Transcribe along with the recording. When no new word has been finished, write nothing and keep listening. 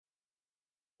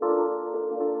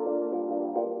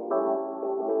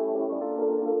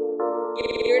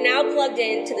now plugged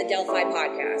in to the Delphi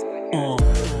podcast.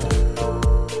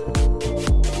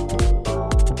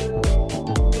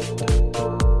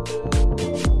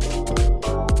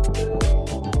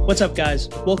 What's up, guys?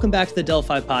 Welcome back to the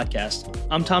Delphi podcast.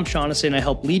 I'm Tom Shaughnessy, and I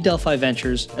help lead Delphi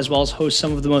Ventures, as well as host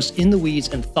some of the most in-the-weeds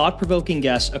and thought-provoking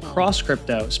guests across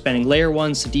crypto, spanning layer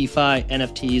ones to DeFi,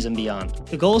 NFTs, and beyond.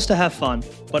 The goal is to have fun,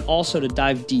 but also to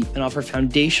dive deep and offer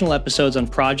foundational episodes on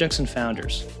projects and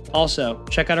founders. Also,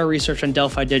 check out our research on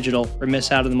Delphi Digital or miss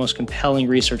out on the most compelling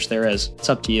research there is. It's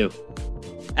up to you.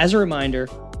 As a reminder,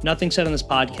 nothing said on this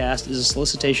podcast is a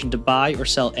solicitation to buy or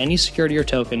sell any security or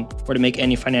token or to make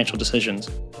any financial decisions.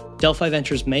 Delphi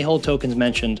Ventures may hold tokens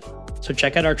mentioned, so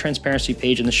check out our transparency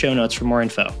page in the show notes for more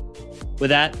info. With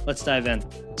that, let's dive in.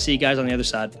 See you guys on the other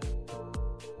side.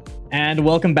 And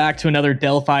welcome back to another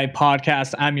Delphi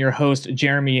podcast. I'm your host,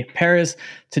 Jeremy Paris.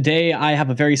 Today, I have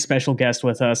a very special guest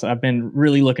with us. I've been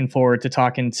really looking forward to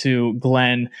talking to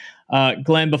Glen.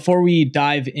 Glen, before we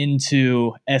dive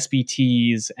into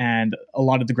SBTs and a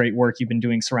lot of the great work you've been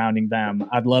doing surrounding them,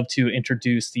 I'd love to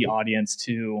introduce the audience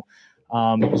to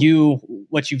you,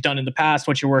 what you've done in the past,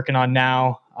 what you're working on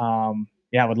now.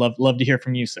 I would love to hear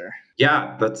from you, sir.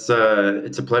 Yeah, it's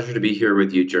a pleasure to be here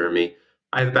with you, Jeremy.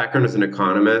 I have a background as an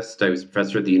economist. I was a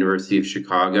professor at the University of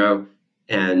Chicago,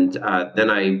 and then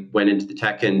I went into the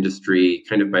tech industry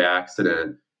kind of by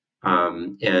accident,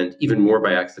 and even more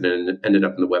by accident, ended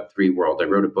up in the Web3 world. I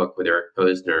wrote a book with Eric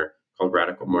Posner called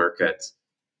Radical Markets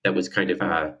that was kind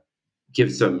of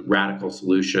give some radical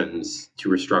solutions to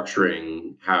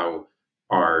restructuring how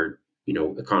our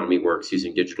economy works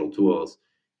using digital tools.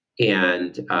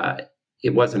 And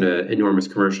it wasn't an enormous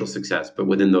commercial success, but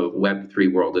within the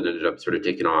Web3 world, it ended up sort of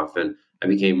taking off. And I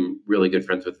became really good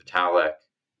friends with Vitalik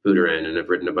Buterin, and I've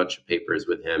written a bunch of papers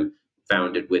with him,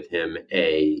 founded with him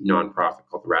a nonprofit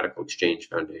called the Radical Exchange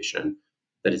Foundation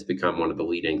that has become one of the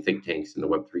leading think tanks in the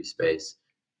Web3 space.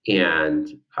 And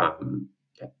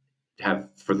have,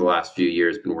 for the last few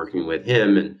years, been working with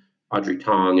him and Audrey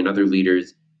Tong and other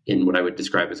leaders in what I would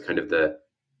describe as kind of the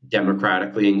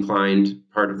democratically inclined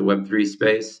part of the Web3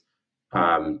 space,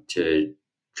 to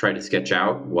try to sketch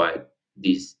out what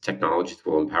these technologies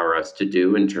will empower us to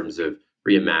do in terms of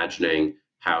reimagining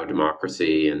how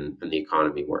democracy and the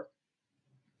economy work.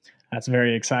 That's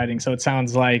very exciting. So it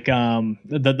sounds like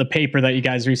the paper that you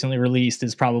guys recently released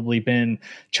has probably been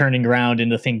churning around in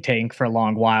the think tank for a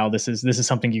long while. This is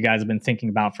something you guys have been thinking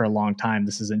about for a long time.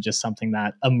 This isn't just something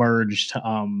that emerged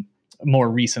more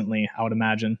recently, I would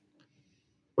imagine.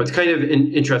 Well, it's kind of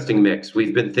an interesting mix.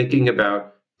 We've been thinking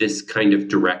about this kind of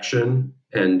direction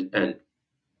and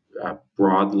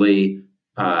broadly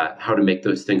how to make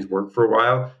those things work for a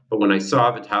while. But when I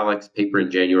saw Vitalik's paper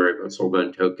in January about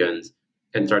Soulbound tokens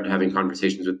and started having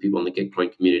conversations with people in the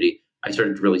Gitcoin community, I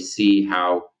started to really see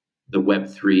how the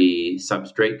Web3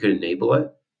 substrate could enable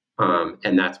it.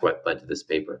 And that's what led to this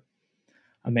paper.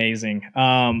 Amazing.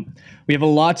 We have a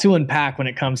lot to unpack when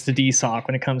it comes to DSOC,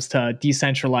 when it comes to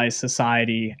decentralized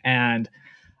society. And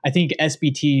I think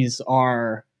SBTs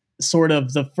are sort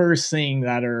of the first thing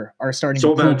that are starting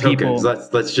Soulbound to pull people.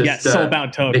 Tokens. Let's just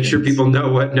Soulbound tokens. Make sure people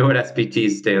know what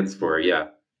SBT stands for. Yeah,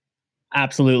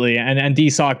 absolutely. And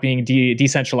DSOC being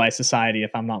decentralized society,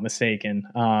 if I'm not mistaken.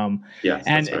 Yes,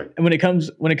 and that's right. when it comes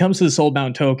to the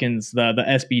Soulbound tokens, the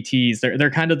SBTs, they're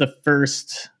kind of the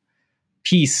first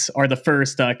piece or the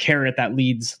first carrot that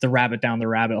leads the rabbit down the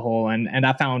rabbit hole. And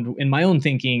I found in my own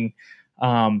thinking,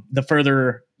 the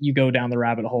further you go down the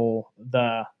rabbit hole,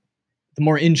 the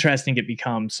more interesting it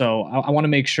becomes. So I want to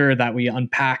make sure that we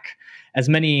unpack as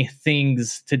many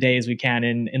things today as we can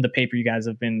in the paper you guys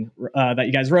have been that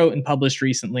you guys wrote and published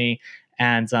recently,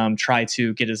 and try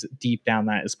to get as deep down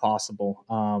that as possible.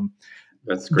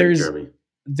 That's great, Jeremy.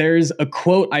 There's a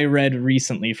quote I read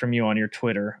recently from you on your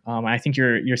Twitter. I think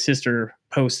your sister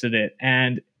posted it,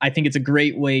 and I think it's a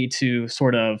great way to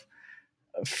sort of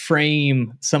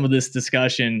frame some of this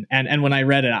discussion. And when I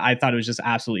read it, I thought it was just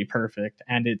absolutely perfect.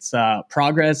 And it's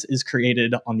progress is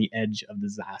created on the edge of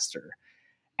disaster.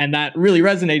 And that really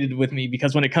resonated with me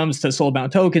because when it comes to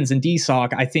Soulbound tokens and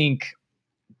DSOC, I think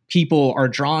people are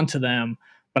drawn to them,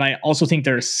 but I also think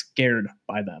they're scared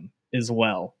by them as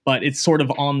well. But it's sort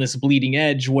of on this bleeding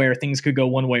edge where things could go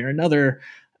one way or another,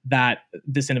 that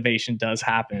this innovation does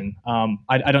happen.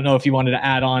 I don't know if you wanted to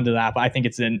add on to that, but I think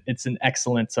it's an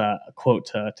excellent quote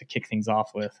to kick things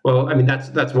off with. Well, I mean,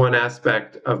 that's one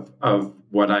aspect of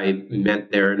what I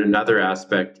meant there. And another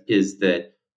aspect is that,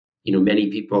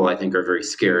 many people I think are very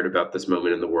scared about this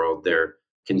moment in the world. They're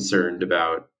concerned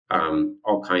about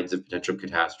all kinds of potential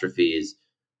catastrophes,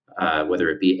 whether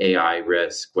it be AI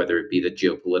risk, whether it be the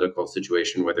geopolitical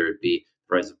situation, whether it be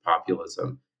the rise of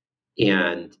populism.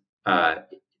 And uh,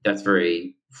 that's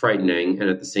very frightening. And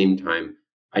at the same time,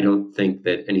 I don't think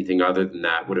that anything other than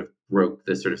that would have broke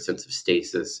the sort of sense of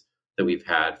stasis that we've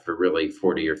had for really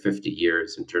 40 or 50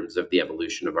 years in terms of the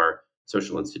evolution of our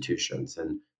social institutions.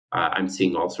 And I'm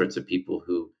seeing all sorts of people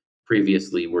who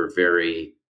previously were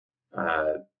very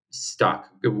uh, stuck,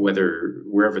 whether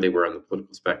wherever they were on the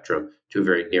political spectrum, to a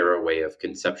very narrow way of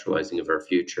conceptualizing of our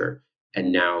future.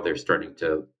 And now they're starting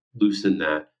to loosen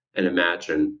that and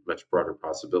imagine much broader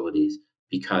possibilities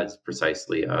because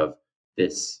precisely of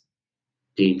this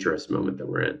dangerous moment that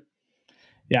we're in.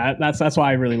 Yeah, that's why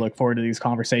I really look forward to these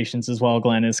conversations as well,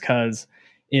 Glenn, is because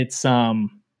it's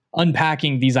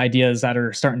unpacking these ideas that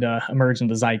are starting to emerge in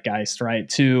the zeitgeist, right?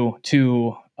 To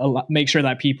make sure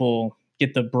that people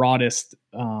get the broadest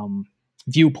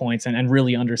viewpoints and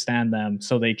really understand them,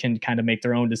 so they can kind of make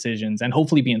their own decisions and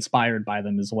hopefully be inspired by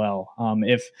them as well.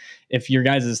 If your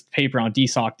guys' paper on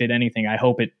DSOC did anything, I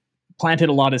hope it planted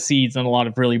a lot of seeds in a lot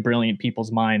of really brilliant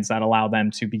people's minds that allow them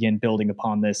to begin building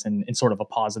upon this in sort of a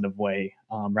positive way,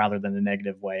 rather than a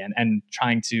negative way, and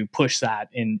trying to push that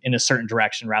in a certain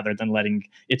direction rather than letting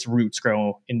its roots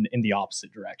grow in the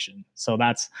opposite direction. So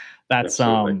that's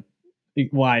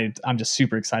why I'm just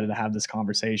super excited to have this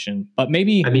conversation. But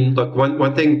maybe, I mean, look,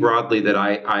 one thing broadly that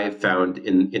I have found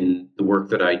in the work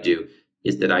that I do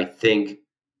is that I think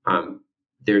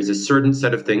there's a certain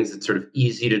set of things that's sort of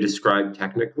easy to describe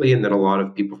technically and that a lot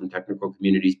of people from technical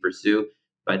communities pursue,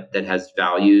 but that has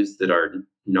values that are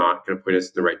not going to point us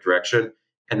in the right direction.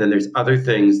 And then there's other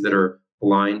things that are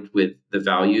aligned with the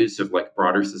values of like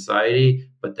broader society,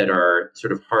 but that are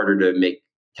sort of harder to make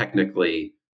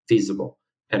technically feasible.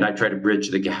 And I try to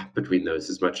bridge the gap between those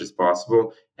as much as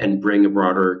possible and bring a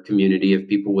broader community of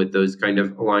people with those kind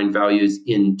of aligned values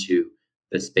into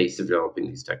the space of developing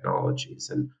these technologies.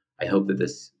 And I hope that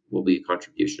this will be a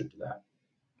contribution to that.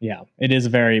 Yeah, it is a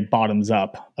very bottoms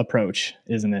up approach,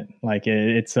 isn't it? Like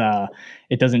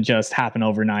it doesn't just happen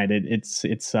overnight. It's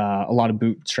a lot of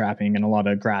bootstrapping and a lot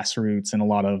of grassroots and a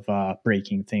lot of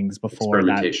breaking things before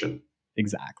experimentation. That.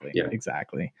 Exactly. Yeah.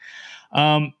 Exactly.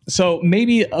 So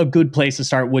maybe a good place to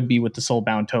start would be with the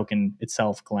Soulbound token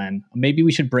itself, Glenn. Maybe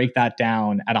we should break that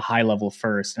down at a high level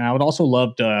first. And I would also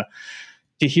love to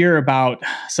hear about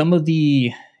some of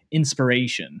the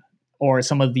inspiration or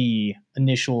some of the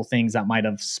initial things that might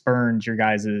have spurned your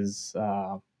guys's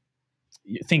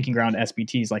thinking around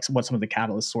SBTs, like what some of the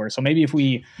catalysts were. So maybe if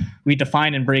we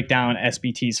define and break down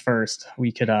SBTs first,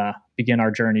 we could begin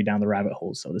our journey down the rabbit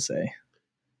hole, so to say.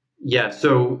 Yeah.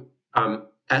 So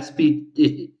defining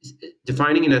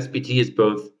an SBT is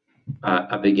both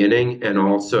a beginning and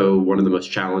also one of the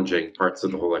most challenging parts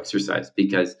of the whole exercise,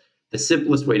 because the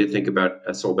simplest way to think about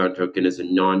a Soulbound token is a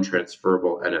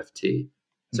non-transferable NFT.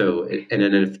 So an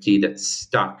NFT that's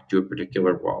stuck to a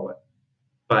particular wallet.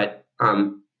 But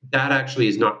that actually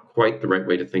is not quite the right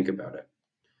way to think about it,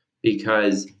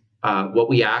 because what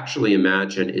we actually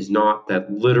imagine is not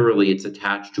that literally it's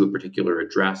attached to a particular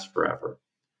address forever,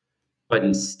 but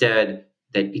instead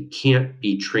that it can't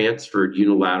be transferred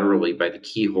unilaterally by the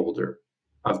key holder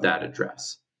of that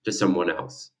address to someone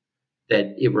else,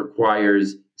 that it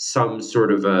requires some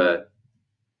sort of a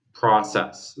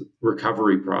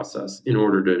recovery process in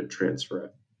order to transfer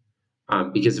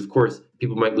it. Because of course,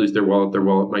 people might lose their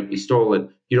wallet might be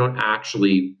stolen. You don't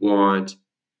actually want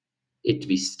it to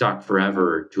be stuck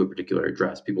forever to a particular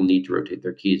address. People need to rotate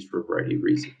their keys for a variety of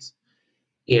reasons.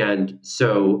 And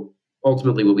so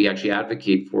ultimately what we actually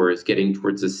advocate for is getting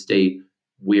towards a state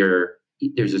where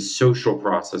there's a social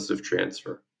process of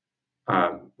transfer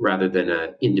rather than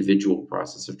an individual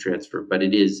process of transfer, but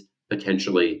it is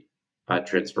potentially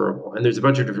transferable. And there's a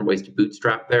bunch of different ways to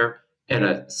bootstrap there. And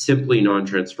a simply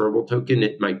non-transferable token,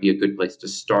 it might be a good place to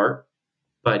start,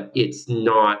 but it's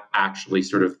not actually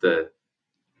sort of the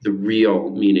real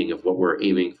meaning of what we're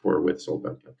aiming for with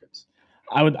Soulbound tokens.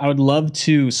 I would love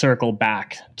to circle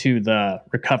back to the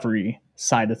recovery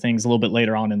side of things a little bit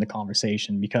later on in the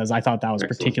conversation, because I thought that was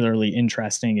Excellent. Particularly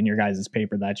interesting in your guys'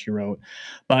 paper that you wrote.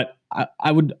 But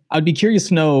I'd be curious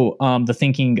to know the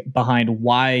thinking behind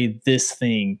why this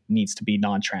thing needs to be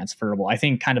non-transferable. I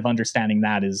think kind of understanding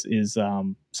that is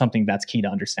something that's key to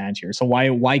understand here. So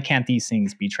why can't these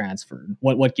things be transferred?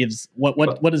 What does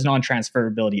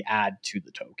non-transferability add to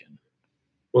the token?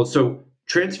 Well, so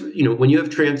when you have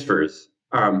transfers,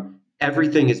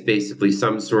 everything is basically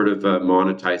some sort of a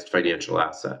monetized financial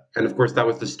asset. And of course, that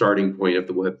was the starting point of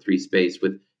the Web3 space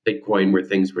with Bitcoin, where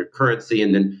things were currency.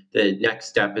 And then the next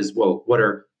step is, well, what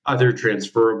are other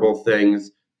transferable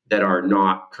things that are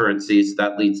not currencies?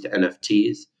 That leads to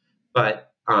NFTs.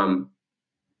 But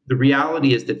the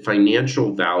reality is that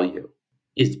financial value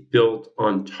is built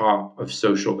on top of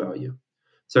social value.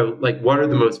 So, like, what are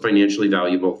the most financially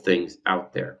valuable things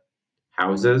out there?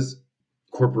 Houses,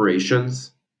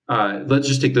 corporations. Let's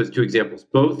just take those two examples.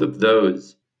 Both of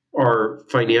those are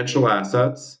financial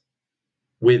assets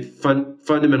with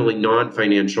fundamentally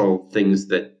non-financial things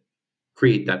that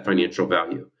create that financial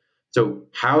value. So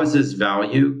houses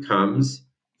value comes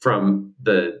from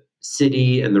the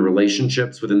city and the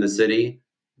relationships within the city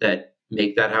that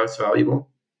make that house valuable.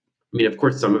 I mean, of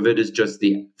course, some of it is just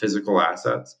the physical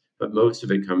assets, but most of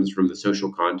it comes from the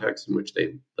social context in which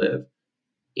they live.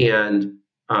 And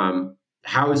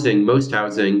most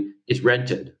housing is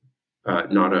rented,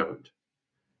 not owned.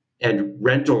 And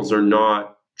rentals are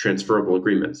not transferable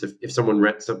agreements. If someone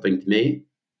rents something to me,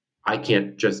 I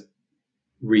can't just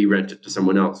re-rent it to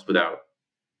someone else without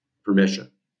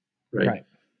permission, right?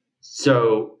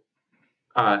 So,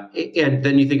 and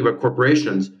then you think about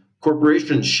corporations.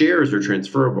 Corporation shares are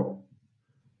transferable,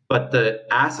 but the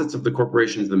assets of the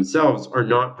corporations themselves are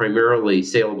not primarily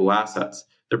saleable assets.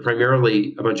 They're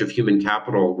primarily a bunch of human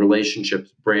capital,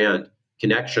 relationships, brand,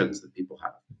 connections that people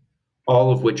have,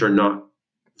 all of which are not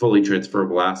fully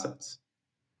transferable assets.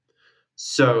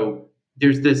 So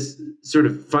there's this sort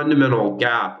of fundamental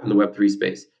gap in the Web3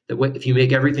 space that if you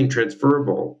make everything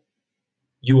transferable,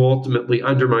 you ultimately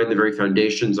undermine the very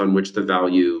foundations on which the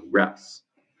value rests.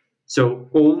 So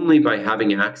only by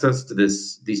having access to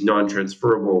these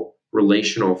non-transferable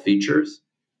relational features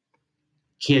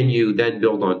can you then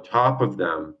build on top of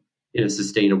them in a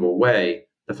sustainable way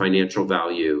the financial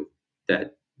value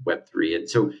that Web3. And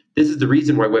so this is the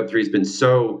reason why Web3 has been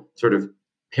so sort of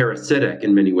parasitic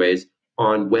in many ways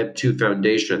on Web2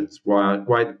 foundations, why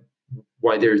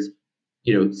there's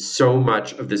so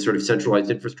much of this sort of centralized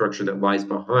infrastructure that lies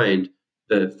behind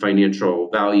the financial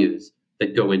values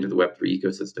that go into the Web3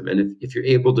 ecosystem. And if you're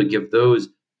able to give those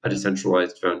a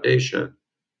decentralized foundation,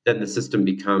 then the system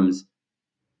becomes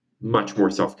much more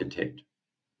self-contained.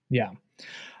 Yeah.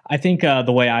 I think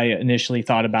the way I initially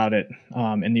thought about it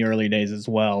in the early days as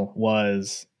well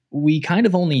was we kind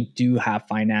of only do have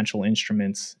financial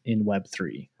instruments in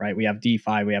Web3, right? We have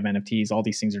DeFi, we have NFTs, all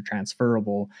these things are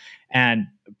transferable. And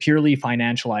purely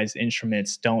financialized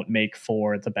instruments don't make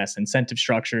for the best incentive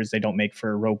structures. They don't make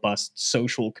for robust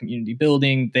social community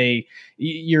building.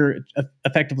 You're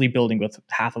effectively building with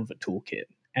half of a toolkit.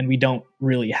 And we don't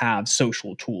really have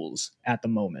social tools at the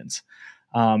moment.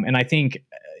 And I think,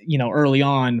 early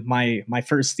on, my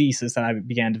first thesis that I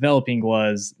began developing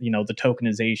was, the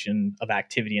tokenization of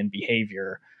activity and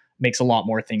behavior makes a lot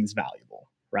more things valuable,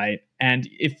 right? And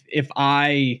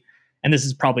and this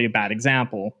is probably a bad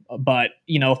example, but,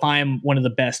 if I am one of the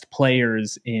best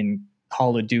players in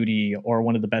Call of Duty or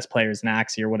one of the best players in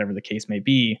Axie or whatever the case may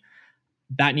be,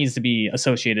 that needs to be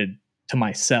associated to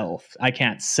myself. I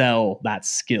can't sell that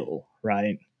skill,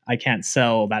 right? I can't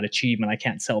sell that achievement. I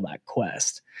can't sell that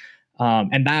quest.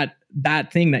 And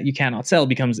that thing that you cannot sell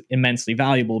becomes immensely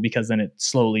valuable because then it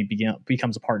slowly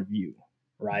becomes a part of you,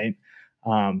 right?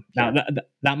 Now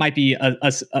that might be an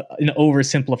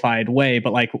oversimplified way,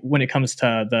 but like when it comes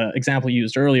to the example you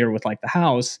used earlier with like the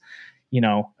house,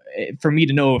 for me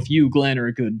to know if you, Glenn, are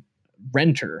a good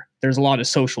renter, there's a lot of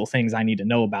social things I need to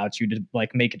know about you to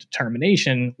like make a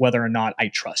determination whether or not I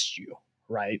trust you,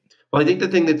 right? Well, I think the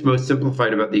thing that's most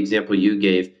simplified about the example you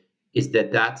gave is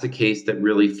that that's a case that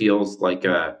really feels like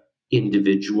a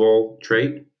individual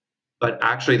trait. But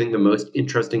actually, I think the most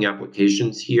interesting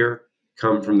applications here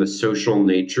come from the social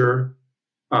nature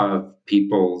of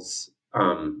people's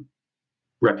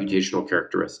reputational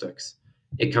characteristics.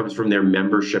 It comes from their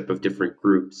membership of different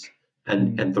groups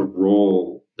and the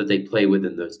role that they play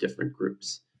within those different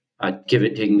groups.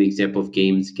 Taking the example of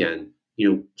games again,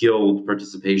 guild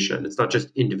participation. It's not just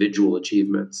individual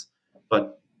achievements,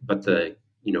 but the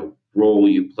role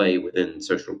you play within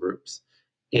social groups.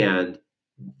 And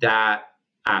that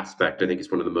aspect, I think, is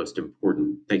one of the most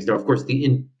important things. Now, of course,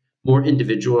 the more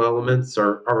individual elements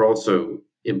are also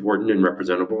important and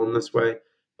representable in this way,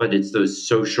 but it's those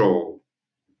social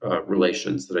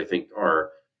relations that I think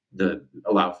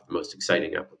allow for the most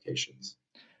exciting applications.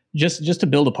 Just to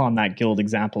build upon that guild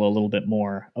example a little bit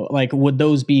more, like would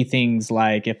those be things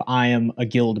like if I am a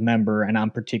guild member and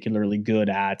I'm particularly good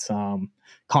at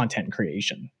content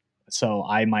creation, so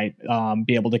I might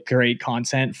be able to create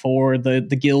content for the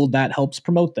guild that helps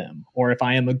promote them, or if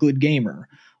I am a good gamer,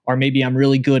 or maybe I'm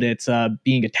really good at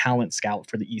being a talent scout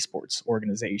for the esports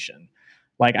organization.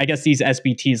 Like I guess these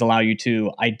SBTs allow you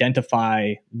to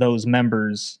identify those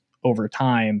members over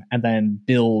time and then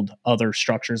build other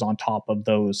structures on top of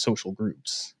those social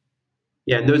groups.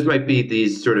 Yeah, and those might be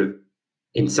these sort of,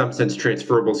 in some sense,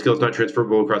 transferable skills, not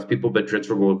transferable across people, but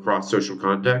transferable across social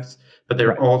contexts. But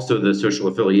they're also the social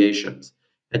affiliations.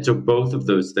 And so both of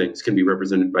those things can be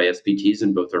represented by SBTs,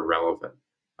 and both are relevant,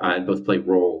 and both play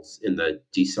roles in the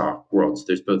DSOC world. So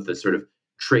there's both the sort of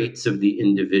traits of the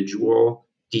individual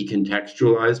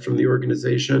decontextualized from the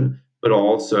organization, but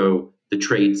also the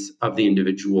traits of the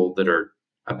individual that are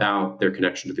about their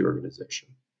connection to the organization.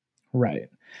 Right.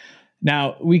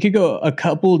 Now, we could go a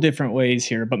couple different ways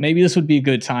here, but maybe this would be a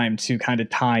good time to kind of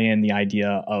tie in the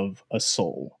idea of a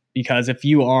soul. Because if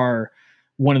you are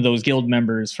one of those guild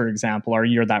members, for example, or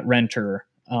you're that renter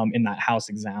in that house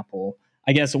example,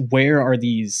 I guess, where are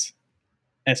these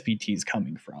SBTs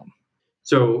coming from?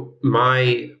 So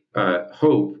my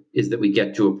hope is that we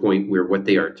get to a point where what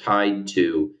they are tied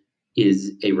to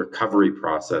is a recovery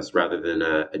process rather than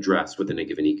a address within a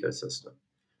given ecosystem.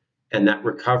 And that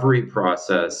recovery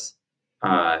process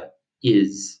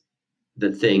is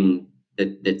the thing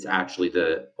that's actually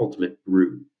the ultimate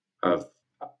root of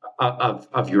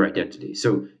your identity.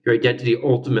 So your identity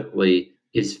ultimately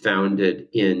is founded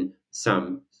in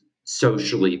some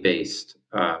socially based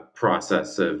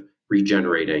process of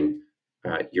regenerating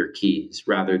your keys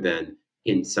rather than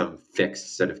in some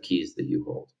fixed set of keys that you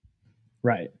hold.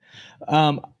 Right.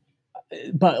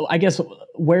 But I guess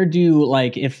where do,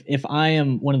 like, if I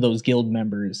am one of those guild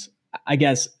members, I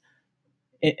guess,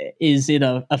 is it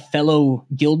a fellow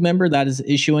guild member that is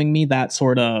issuing me that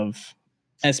sort of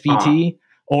SBT?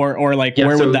 Or like, yeah,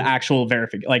 where so, would the actual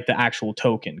like the actual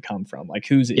token come from? Like,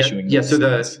 who's issuing? Yeah, so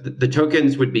the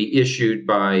tokens would be issued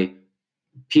by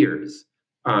peers,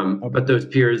 okay. But those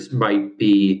peers might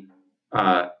be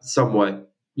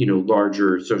somewhat,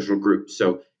 larger social groups.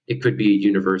 So it could be a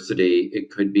university, it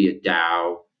could be a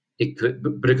DAO,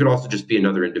 but it could also just be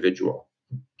another individual.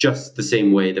 Just the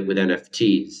same way that with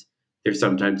NFTs, they're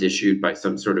sometimes issued by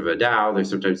some sort of a DAO, they're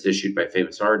sometimes issued by a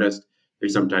famous artist, they're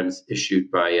sometimes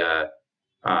issued by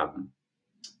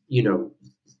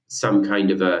some kind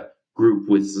of a group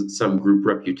with some group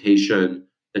reputation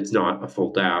that's not a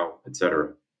full DAO, et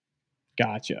cetera.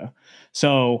 Gotcha.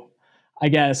 So I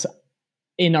guess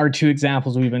in our two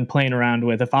examples we've been playing around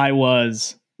with, if I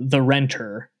was the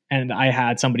renter and I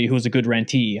had somebody who was a good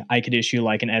rentee, I could issue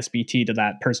like an SBT to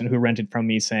that person who rented from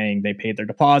me saying they paid their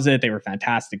deposit, they were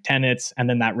fantastic tenants, and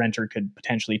then that renter could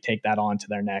potentially take that on to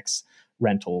their next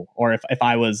rental. Or if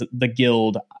I was the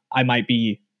guild, I might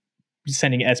be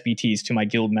sending SBTs to my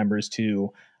guild members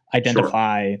to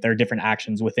identify their different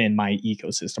actions within my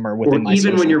ecosystem or within my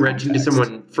even when you're context. renting to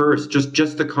someone first,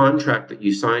 just the contract that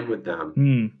you sign with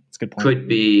them that's a good point. Could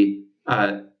be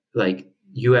like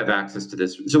you have access to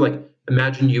this. So like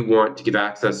imagine you want to give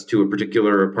access to a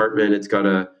particular apartment. It's got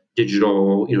a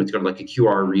digital, it's got like a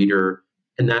QR reader,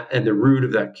 and the root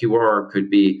of that QR could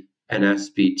be an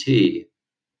SBT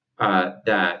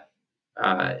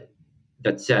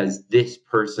that says this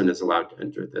person is allowed to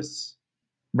enter this.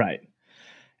 Right.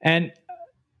 And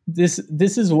this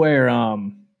is where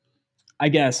I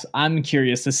guess I'm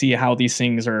curious to see how these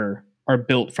things are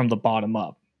built from the bottom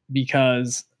up,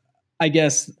 because I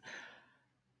guess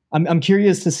I'm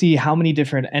curious to see how many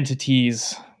different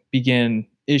entities begin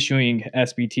issuing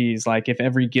SBTs. Like if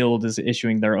every guild is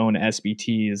issuing their own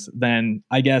SBTs, then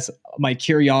I guess my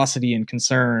curiosity and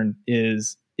concern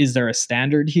is there a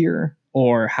standard here,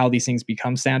 or how these things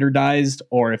become standardized,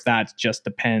 or if that just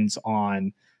depends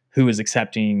on who is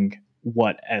accepting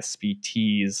what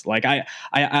SBTs. Like I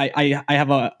have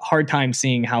a hard time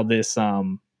seeing how this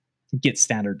gets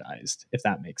standardized, if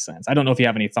that makes sense. I don't know if you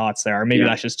have any thoughts there, or maybe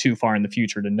that's just too far in the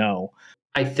future to know.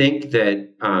 I think that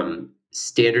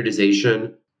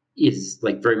standardization is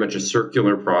like very much a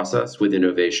circular process with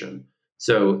innovation.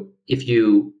 So if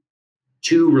you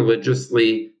too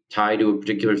religiously tie to a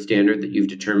particular standard that you've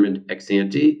determined ex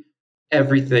ante,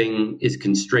 everything is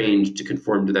constrained to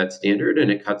conform to that standard,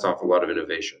 and it cuts off a lot of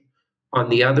innovation. On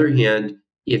the other hand,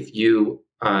 if you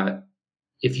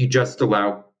just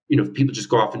allow, if people just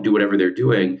go off and do whatever they're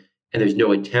doing, and there's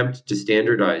no attempt to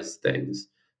standardize things,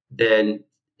 then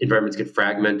environments get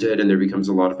fragmented, and there becomes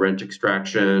a lot of rent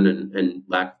extraction and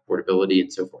lack of portability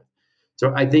and so forth.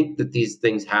 So I think that these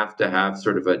things have to have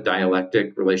sort of a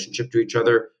dialectic relationship to each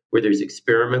other, where there's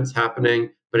experiments happening,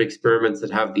 but experiments that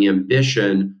have the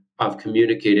ambition of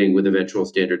communicating with eventual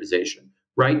standardization.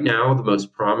 Right now, the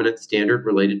most prominent standard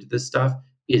related to this stuff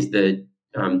is the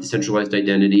Decentralized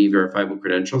Identity Verifiable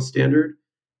Credentials standard.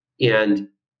 And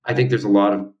I think there's a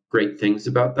lot of great things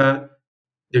about that.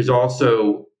 There's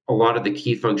also a lot of the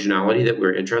key functionality that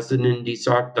we're interested in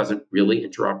DSOC doesn't really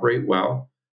interoperate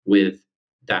well with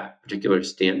that particular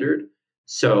standard.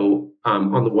 So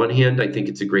on the one hand, I think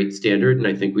it's a great standard, and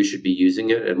I think we should be using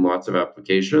it in lots of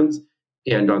applications.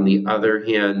 And on the other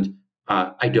hand,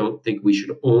 I don't think we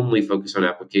should only focus on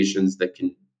applications that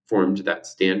conform to that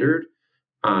standard.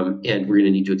 And we're going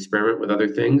to need to experiment with other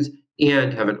things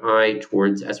and have an eye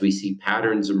towards, as we see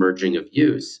patterns emerging of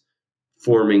use,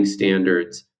 forming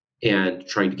standards and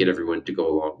trying to get everyone to go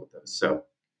along with those. So,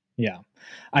 yeah,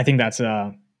 I think that's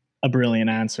a brilliant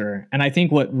answer. And I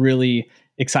think what really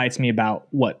excites me about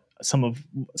what some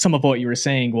of what you were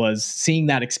saying was seeing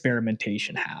that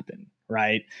experimentation happen,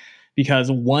 right?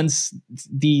 Because once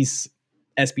these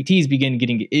SBTs begin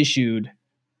getting issued,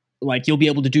 like you'll be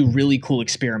able to do really cool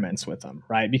experiments with them,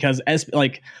 right? Because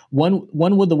one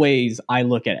of the ways I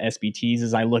look at SBTs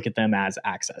is I look at them as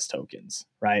access tokens,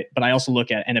 right? But I also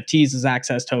look at NFTs as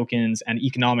access tokens and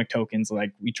economic tokens.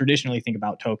 Like we traditionally think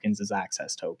about tokens as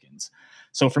access tokens.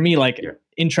 So for me,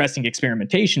 interesting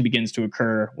experimentation begins to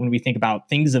occur when we think about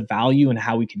things of value and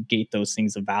how we can gate those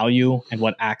things of value and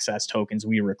what access tokens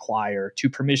we require to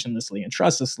permissionlessly and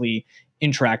trustlessly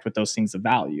interact with those things of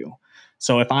value.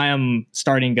 So if I am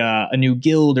starting a new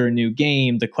guild or a new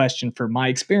game, the question for my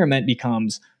experiment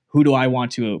becomes, who do I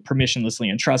want to permissionlessly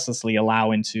and trustlessly allow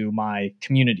into my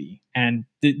community? And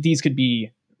this could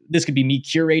be me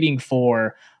curating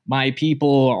for my people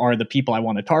or the people I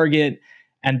want to target.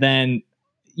 And then,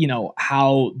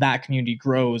 how that community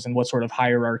grows and what sort of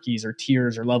hierarchies or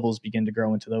tiers or levels begin to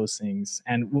grow into those things.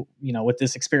 And, with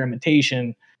this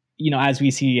experimentation, as we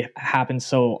see happen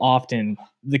so often,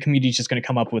 the community is just going to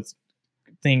come up with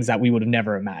things that we would have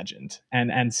never imagined,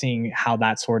 and seeing how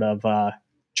that sort of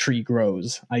tree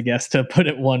grows, I guess, to put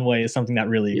it one way, is something that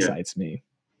really excites me.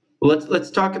 Well, let's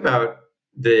talk about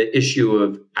the issue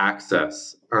of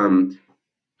access.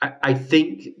 I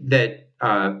think that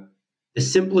the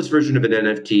simplest version of an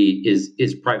NFT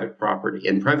is private property,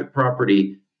 and private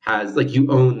property has, like,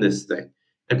 you own this thing,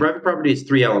 and private property has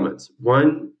three elements.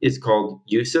 One is called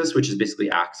usus, which is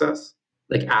basically access,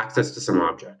 like access to some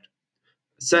object.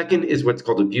 Second is what's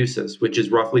called abusus, which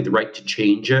is roughly the right to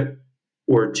change it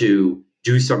or to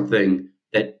do something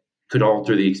that could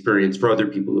alter the experience for other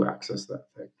people who access that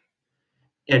thing.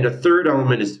 And a third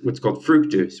element is what's called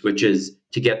fructus, which is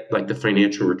to get like the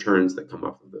financial returns that come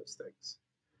off of those things.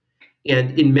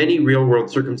 And in many real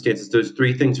world circumstances, those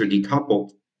three things are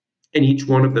decoupled, and each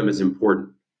one of them is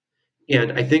important.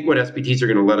 And I think what SBTs are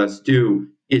going to let us do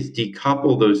is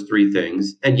decouple those three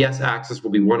things. And yes, access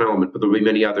will be one element, but there'll be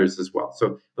many others as well.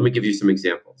 So let me give you some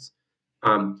examples.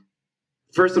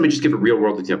 First, let me just give a real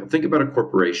world example. Think about a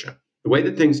corporation. The way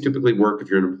that things typically work if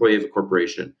you're an employee of a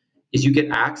corporation is you get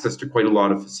access to quite a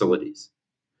lot of facilities.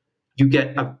 You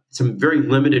get some very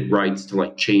limited rights to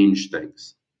like change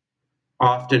things,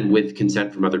 often with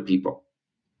consent from other people.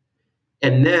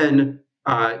 And then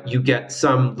you get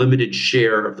some limited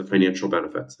share of the financial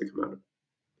benefits that come out of it.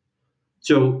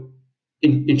 So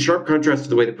in sharp contrast to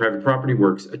the way that private property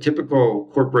works, a typical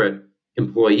corporate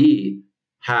employee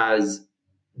has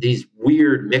these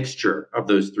weird mixture of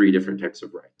those three different types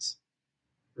of rights,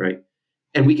 right?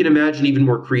 And we can imagine even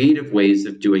more creative ways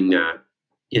of doing that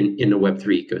in a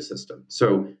Web3 ecosystem.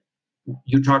 So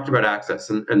you talked about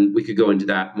access, and we could go into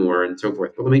that more and so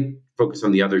forth, but let me focus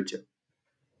on the other two.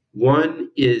 One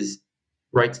is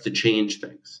rights to change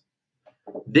things.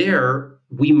 There,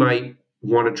 we might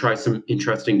want to try some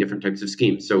interesting different types of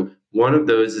schemes. So one of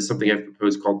those is something I've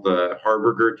proposed called the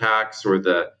Harburger tax or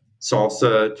the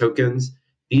salsa tokens.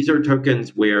 These are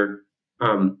tokens where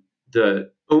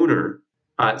the owner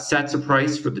sets a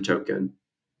price for the token,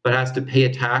 but has to pay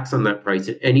a tax on that price.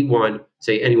 And anyone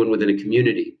within a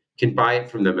community, can buy it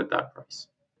from them at that price.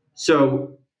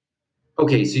 So,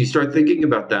 okay, so you start thinking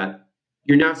about that.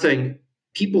 You're now saying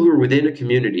people who are within a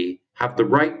community have the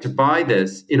right to buy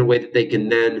this in a way that they can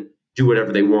then do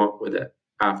whatever they want with it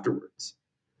afterwards.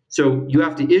 So you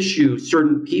have to issue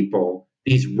certain people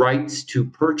these rights to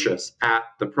purchase at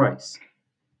the price.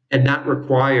 And that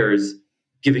requires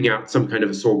giving out some kind of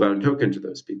a soulbound token to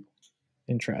those people.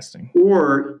 Interesting.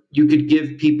 Or you could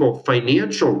give people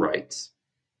financial rights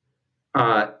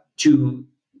to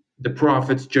the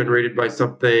profits generated by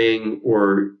something,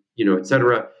 or, et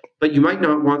cetera. But you might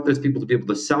not want those people to be able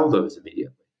to sell those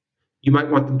immediately. You might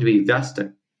want them to be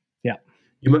vesting. Yeah.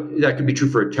 That could be true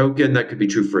for a token, that could be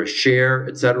true for a share,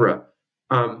 et cetera.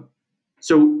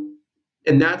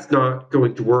 And that's not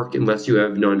going to work unless you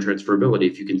have non-transferability.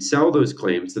 If you can sell those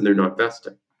claims, then they're not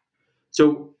vesting.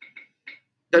 So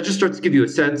that just starts to give you a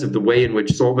sense of the way in which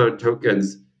soulbound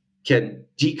tokens can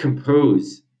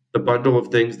decompose the bundle of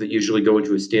things that usually go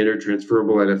into a standard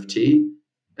transferable NFT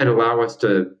and allow us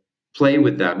to play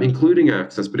with them, including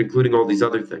access, but including all these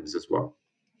other things as well.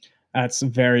 That's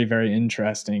very, very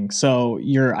interesting. So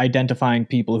you're identifying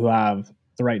people who have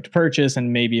the right to purchase,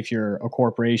 and maybe if you're a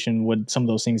corporation, would some of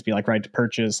those things be like right to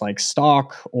purchase like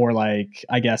stock, or like,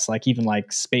 I guess, like even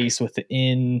like space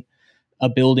within a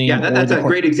building. Yeah, that's a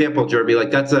great example, Jeremy.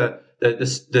 Like that's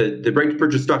the right to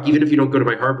purchase stock, even if you don't go to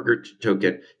my Harburger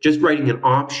token, just writing an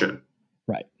option.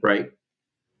 Right.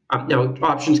 Now,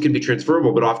 options can be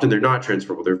transferable, but often they're not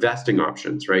transferable. They're vesting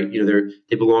options, right?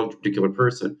 They belong to a particular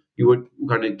person. You would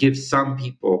kind of give some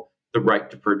people the right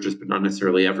to purchase, but not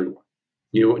necessarily everyone.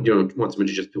 You don't want someone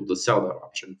to just be able to sell that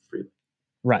option freely.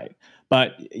 Right.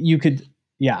 But you could,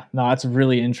 yeah, no, that's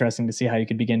really interesting to see how you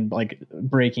could begin like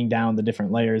breaking down the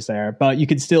different layers there. But you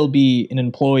could still be an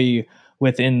employee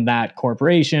within that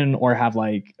corporation or have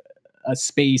like a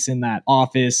space in that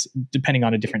office, depending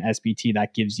on a different SBT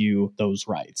that gives you those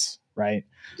rights, right?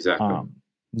 Exactly.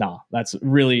 No, that's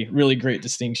really, really great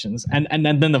distinctions. And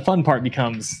then the fun part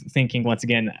becomes thinking once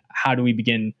again, how do we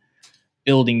begin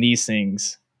building these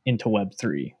things into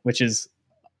Web3, which is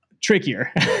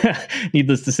trickier,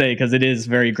 needless to say, because it is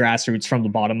very grassroots from the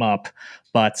bottom up.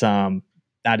 But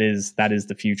that is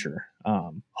the future,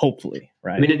 hopefully,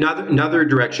 right? I mean, another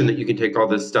direction that you can take all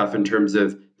this stuff in terms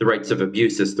of the rights of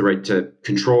abuses, the right to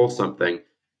control something,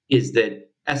 is that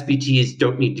SBTs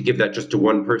don't need to give that just to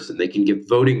one person. They can give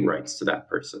voting rights to that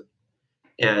person.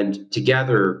 And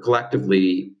together,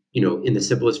 collectively, in the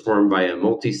simplest form via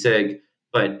multi-sig,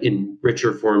 but in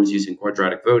richer forms using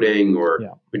quadratic voting or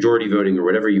majority voting or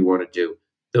whatever you want to do,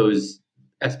 those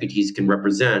SBTs can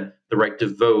represent the right to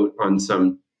vote on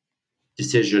some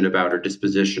decision about or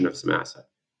disposition of some asset.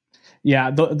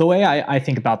 Yeah, the way I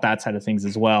think about that side of things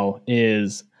as well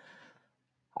is,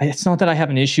 it's not that I have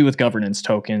an issue with governance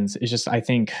tokens. It's just I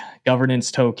think governance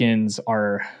tokens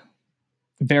are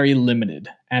very limited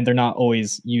and they're not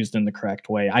always used in the correct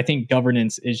way. I think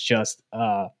governance is just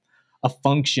a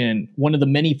function, one of the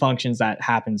many functions that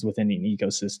happens within an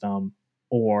ecosystem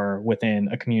or within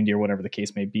a community or whatever the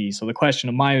case may be. So the question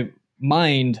of my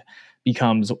mind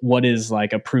becomes, what is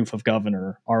like a proof of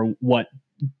governor, or what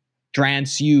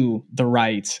grants you the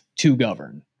right to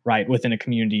govern, right, within a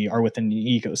community or within the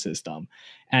ecosystem?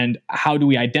 And how do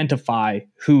we identify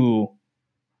who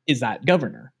is that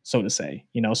governor, so to say?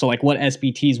 So like what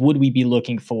SBTs would we be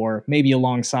looking for, maybe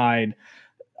alongside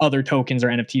other tokens or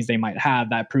NFTs they might have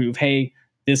that prove, hey,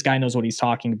 this guy knows what he's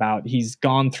talking about. He's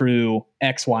gone through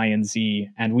X, Y, and Z,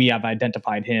 and we have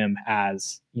identified him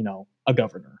as, a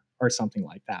governor or something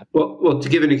like that. Well, to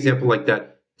give an example like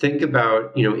that, think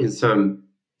about, in some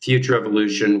future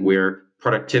evolution where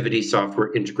productivity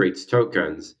software integrates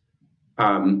tokens,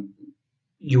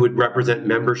 you would represent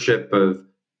membership of,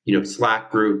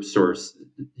 Slack groups or,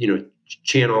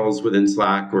 channels within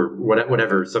Slack or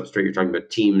whatever substrate you're talking about.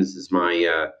 Teams is my,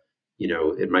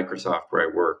 at Microsoft where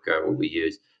I work, what we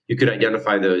use. You could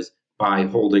identify those by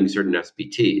holding certain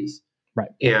SBTs. Right.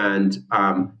 And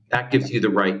that gives you the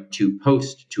right to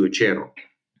post to a channel,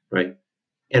 right?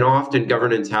 And often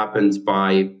governance happens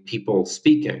by people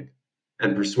speaking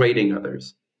and persuading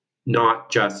others,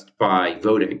 not just by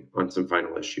voting on some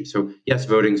final issue. So yes,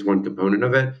 voting is one component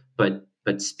of it,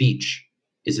 but speech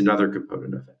is another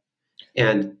component of it.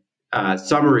 And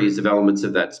summaries of elements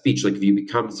of that speech, like if you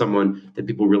become someone that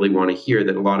people really want to hear,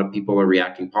 that a lot of people are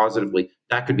reacting positively,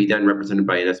 that could be then represented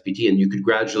by an SBT, and you could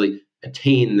gradually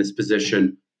attain this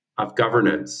position of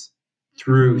governance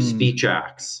through speech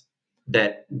acts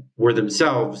that were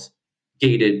themselves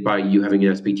gated by you having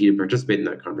an SBT to participate in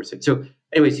that conversation. So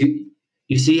anyways,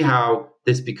 you see how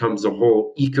this becomes a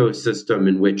whole ecosystem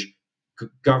in which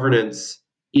governance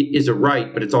is a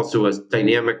right, but it's also a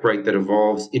dynamic right that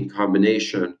evolves in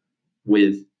combination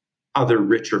with other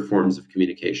richer forms of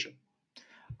communication.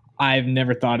 I've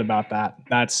never thought about that.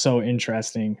 That's so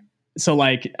interesting. So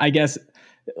like, I guess,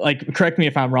 like, correct me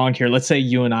if I'm wrong here. Let's say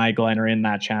you and I, Glenn, are in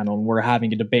that channel and we're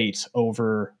having a debate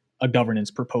over a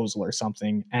governance proposal or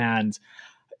something. And,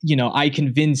 I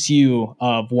convince you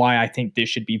of why I think this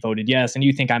should be voted yes, and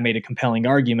you think I made a compelling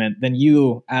argument. Then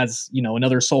you, as,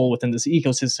 another soul within this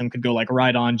ecosystem, could go like,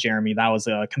 right on, Jeremy, that was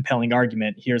a compelling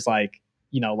argument. Here's like,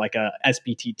 like a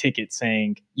SBT ticket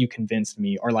saying you convinced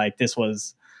me, or like this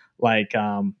was like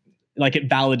it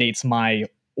validates my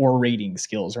orating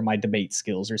skills or my debate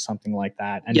skills or something like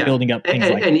that, and building up things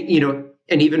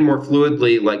and even more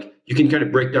fluidly, like you can kind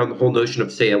of break down the whole notion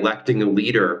of, say, electing a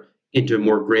leader into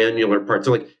more granular parts.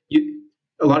 So like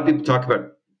a lot of people talk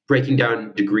about breaking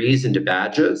down degrees into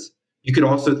badges. You could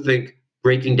also think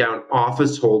breaking down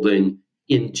office holding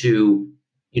into,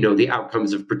 the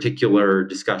outcomes of particular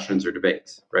discussions or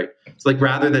debates, right? So like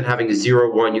rather than having a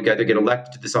 0-1, you either get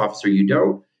elected to this office or you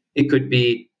don't, it could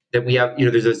be that we have,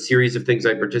 there's a series of things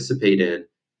I participate in.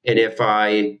 And if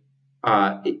I'm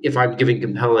giving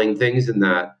compelling things in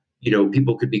that,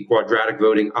 people could be quadratic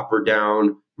voting up or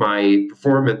down my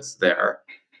performance there.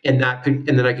 And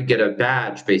then I could get a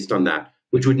badge based on that.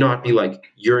 which would not be like,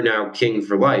 you're now king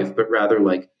for life, but rather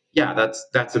like, yeah,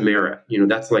 that's a merit.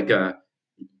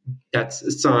 That's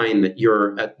a sign that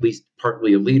you're at least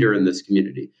partly a leader in this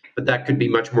community. But that could be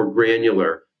much more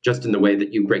granular, just in the way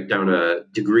that you break down a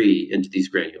degree into these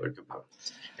granular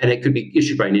components. And it could be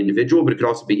issued by an individual, but it could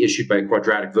also be issued by a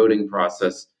quadratic voting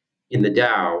process in the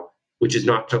DAO, which is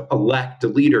not to elect a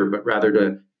leader, but rather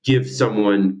to give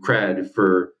someone cred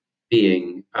for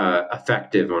being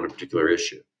effective on a particular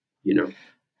issue.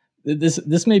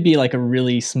 This may be like a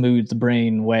really smooth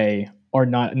brain way, or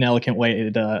not an elegant way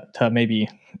to maybe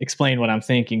explain what I'm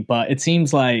thinking, but it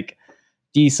seems like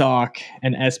DSOC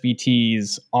and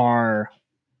SBTs are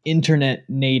internet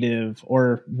native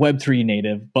or Web3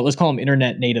 native, but let's call them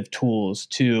internet native tools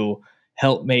to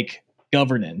help make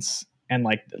governance and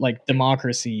like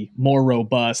democracy more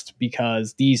robust,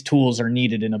 because these tools are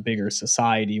needed in a bigger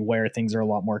society where things are a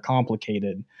lot more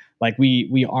complicated. Like we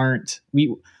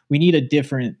need a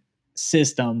different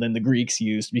system than the Greeks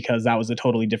used, because that was a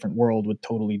totally different world with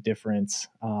totally different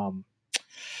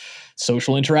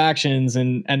social interactions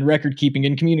and record keeping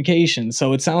and communication.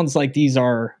 So it sounds like these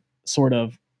are sort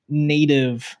of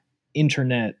native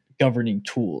internet governing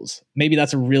tools. Maybe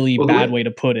that's a really bad way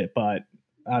to put it, but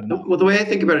I don't know. Well, the way I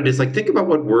think about it is like, think about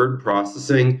what word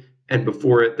processing and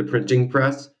before it, the printing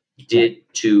press did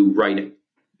to writing.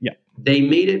 Yeah. They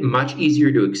made it much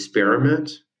easier to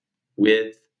experiment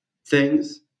with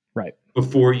things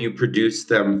before you produce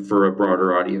them for a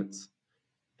broader audience.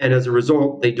 And as a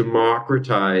result, they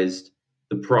democratized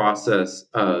the process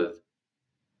of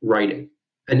writing.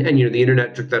 And the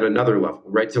internet took that another level,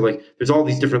 right? So like there's all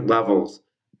these different levels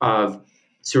of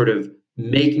sort of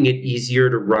making it easier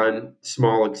to run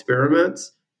small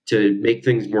experiments, to make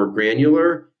things more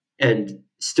granular and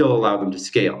still allow them to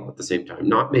scale at the same time,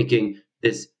 not making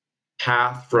this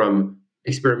path from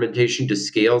experimentation to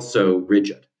scale so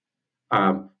rigid.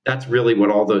 That's really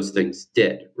what all those things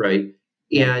did, right?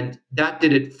 And that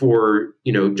did it for,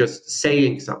 just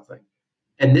saying something.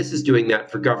 And this is doing that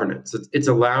for governance. It's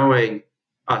allowing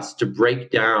us to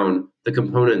break down the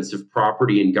components of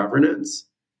property and governance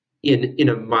in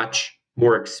a much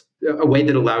more, a way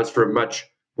that allows for a much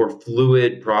more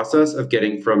fluid process of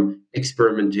getting from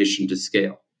experimentation to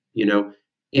scale,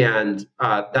 And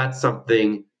that's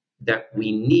something that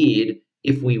we need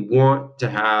if we want to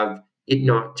have it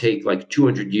not take like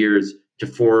 200 years to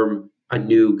form a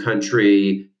new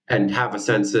country and have a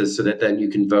census so that then you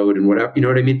can vote and whatever, you know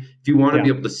what I mean? If you want to be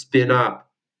able to spin up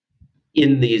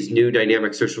in these new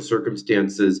dynamic social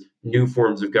circumstances, new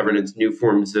forms of governance, new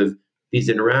forms of these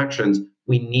interactions,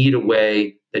 we need a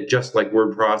way that, just like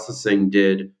word processing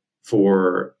did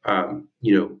for,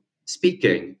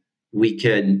 speaking, we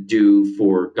can do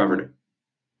for governing.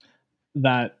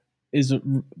 That is a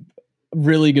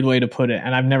really good way to put it,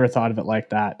 and I've never thought of it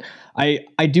like that.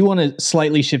 I do want to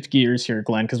slightly shift gears here,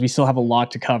 Glenn, because we still have a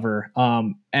lot to cover.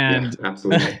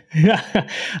 Absolutely.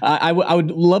 I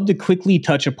would love to quickly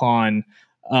touch upon,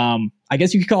 I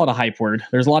guess you could call it a hype word.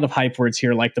 There's a lot of hype words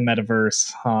here, like the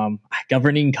metaverse,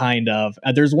 governing kind of.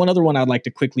 There's one other one I'd like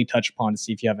to quickly touch upon to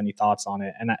see if you have any thoughts on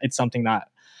it. And it's something that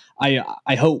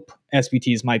I hope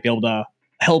SBTs might be able to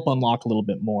help unlock a little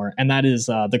bit more. And that is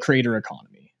the creator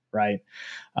economy, right?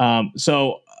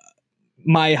 So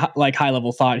my high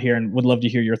level thought here, and would love to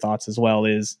hear your thoughts as well,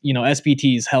 is,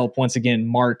 SBTs help once again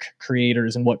mark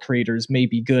creators and what creators may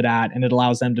be good at. And it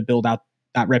allows them to build out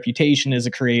that reputation as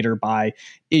a creator by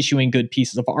issuing good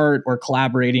pieces of art or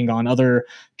collaborating on other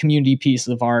community pieces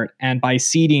of art. And by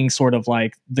seeding sort of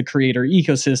like the creator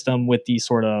ecosystem with these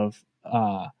sort of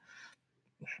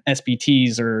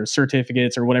SBTs or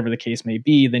certificates or whatever the case may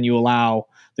be, then you allow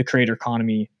the creator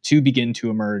economy to begin to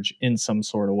emerge in some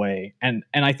sort of way. And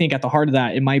I think at the heart of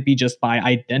that, it might be just by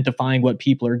identifying what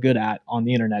people are good at on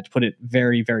the internet, to put it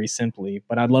very, very simply.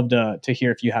 But I'd love to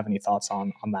hear if you have any thoughts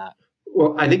on that.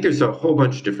 Well, I think there's a whole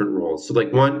bunch of different roles. So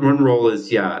like one role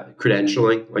is,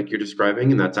 credentialing, like you're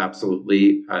describing, and that's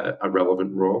absolutely a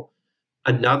relevant role.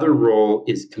 Another role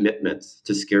is commitments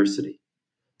to scarcity.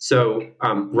 So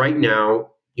right now,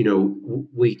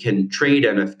 we can trade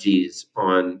NFTs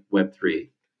on Web3,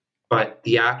 but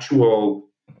the actual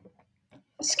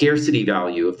scarcity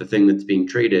value of the thing that's being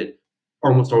traded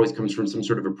almost always comes from some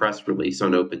sort of a press release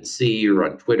on OpenSea or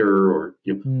on Twitter or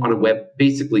on a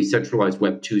basically centralized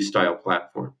Web 2 style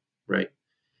platform, right?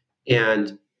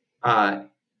 And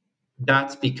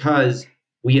that's because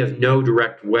we have no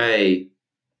direct way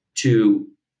to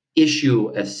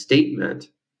issue a statement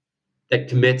that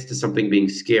commits to something being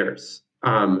scarce,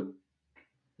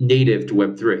 native to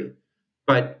Web3.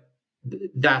 But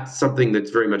that's something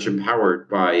that's very much empowered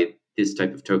by this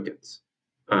type of tokens,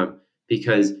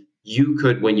 because you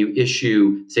could, when you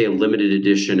issue, say, a limited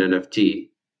edition NFT,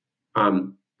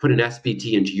 put an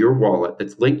SBT into your wallet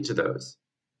that's linked to those,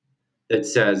 that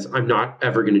says, I'm not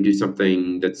ever going to do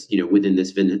something that's, within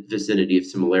this vicinity of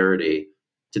similarity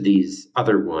to these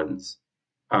other ones,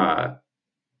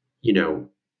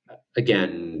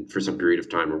 again, for some period of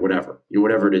time or whatever,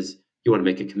 whatever it is you want to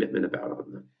make a commitment about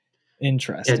on them.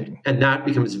 Interesting. And that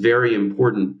becomes very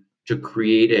important to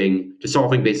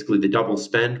solving basically the double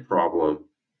spend problem,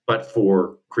 but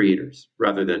for creators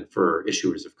rather than for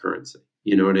issuers of currency.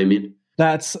 You know what I mean?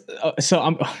 That's so.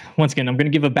 I'm going to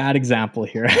give a bad example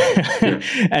here,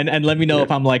 and let me know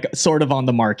if I'm like sort of on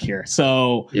the mark here.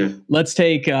 So let's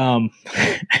take and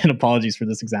apologies for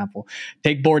this example.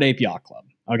 Take Bored Ape Yacht Club.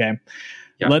 Okay,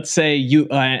 let's say you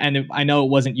and I know it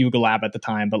wasn't Yuga Lab at the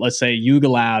time, but let's say Yuga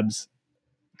Labs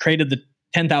created the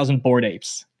 10,000 Bored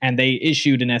Apes, and they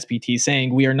issued an SPT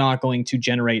saying we are not going to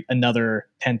generate another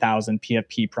 10,000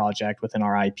 PFP project within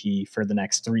our IP for the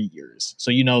next 3 years. So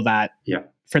that. Yeah.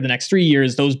 For the next 3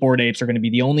 years, those Bored Apes are going to be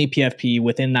the only PFP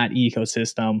within that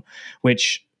ecosystem,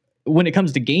 which when it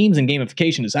comes to games and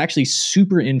gamification is actually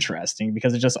super interesting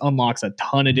because it just unlocks a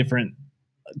ton of different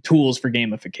tools for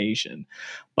gamification.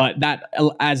 But that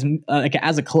as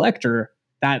a collector,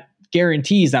 that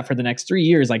guarantees that for the next 3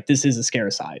 years, like this is a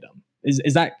scarce item.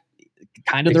 Is that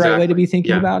kind of the right way to be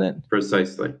thinking about it?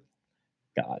 Precisely.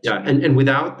 Gotcha. Yeah, and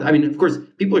without, of course,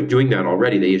 people are doing that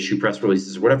already. They issue press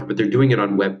releases or whatever, but they're doing it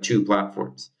on Web 2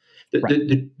 platforms.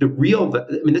 The real,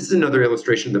 this is another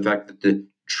illustration of the fact that the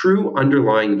true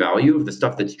underlying value of the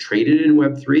stuff that's traded in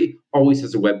Web 3 always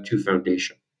has a Web 2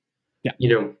 foundation. Yeah.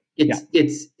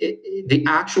 It's the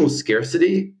actual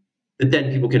scarcity that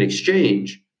then people can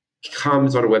exchange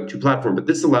comes on a Web 2 platform, but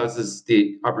this allows us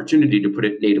the opportunity to put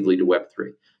it natively to Web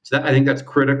 3. So I think that's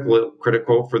critical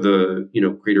for the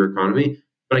creator economy.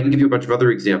 But I can give you a bunch of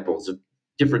other examples of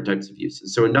different types of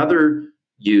uses. So another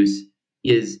use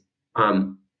is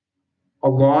a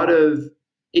lot of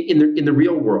in the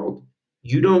real world,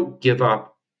 you don't give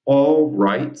up all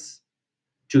rights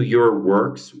to your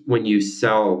works when you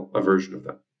sell a version of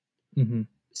them. Mm-hmm.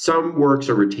 Some works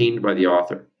are retained by the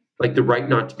author, like the right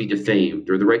not to be defamed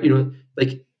or the right,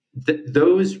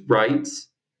 those rights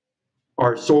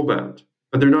are soulbound.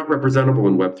 But they're not representable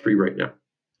in Web 3 right now.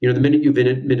 The minute you've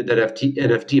admitted that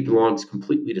NFT belongs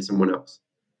completely to someone else,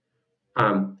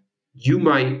 you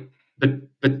might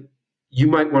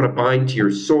want to bind to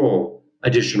your soul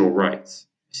additional rights.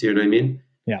 You see what I mean?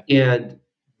 Yeah. And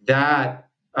that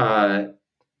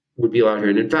would be allowed here.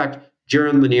 And in fact,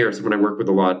 Jaron Lanier, someone I work with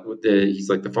a lot, he's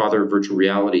like the father of virtual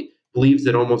reality, believes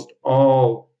that almost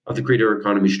all of the creator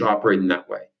economy should operate in that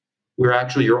way, where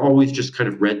actually you're always just kind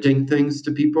of renting things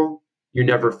to people. You're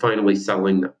never finally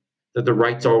selling them. That the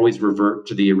rights always revert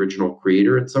to the original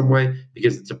creator in some way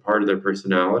because it's a part of their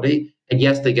personality. And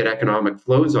yes, they get economic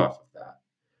flows off of that,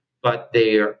 but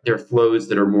they're flows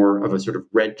that are more of a sort of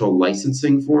rental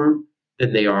licensing form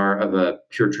than they are of a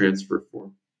pure transfer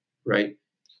form, right?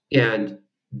 And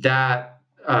that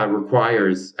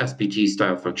requires SPT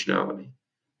style functionality.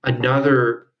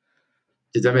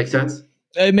 Does that make sense?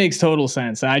 It makes total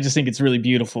sense. I just think it's really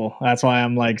beautiful. That's why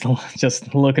I'm like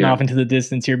just looking off into the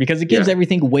distance here because it gives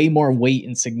everything way more weight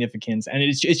and significance. And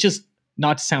it's just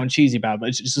not to sound cheesy about it, but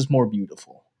it's just more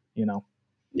beautiful,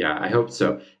 Yeah, I hope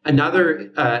so.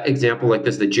 Another example like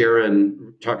this that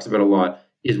Jaron talks about a lot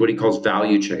is what he calls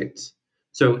value chains.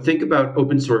 So think about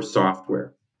open source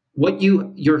software.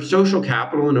 Your social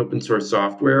capital in open source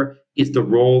software is the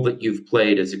role that you've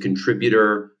played as a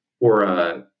contributor or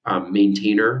a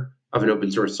maintainer of an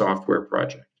open source software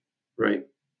project, right?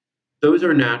 Those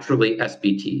are naturally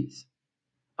SBTs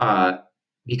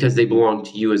because they belong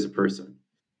to you as a person.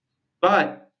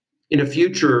 But in a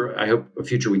future, I hope a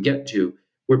future we get to,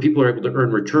 where people are able to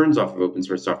earn returns off of open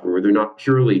source software, where they're not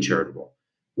purely charitable,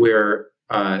 where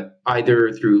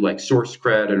either through like source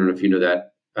cred, I don't know if you know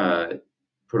that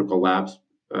Protocol Labs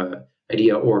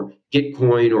idea, or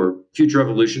Gitcoin, or future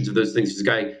evolutions of those things. There's a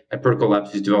guy at Protocol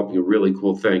Labs who's developing a really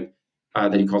cool thing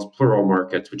that he calls plural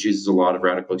markets, which uses a lot of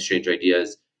radical exchange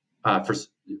ideas. But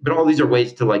all these are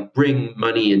ways to like bring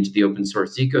money into the open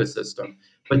source ecosystem.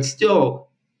 But still,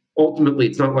 ultimately,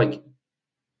 it's not like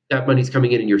that money's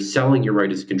coming in and you're selling your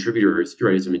right as a contributor or your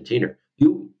right as a maintainer.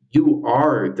 You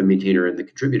are the maintainer and the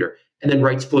contributor, and then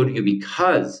rights flow to you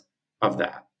because of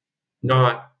that,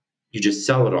 not you just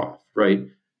sell it off, right?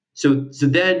 So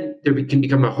then there can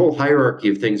become a whole hierarchy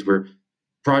of things where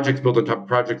projects build on top of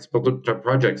projects, build on top of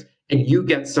projects, and you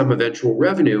get some eventual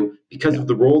revenue because of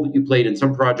the role that you played in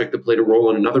some project that played a role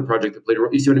in another project that played a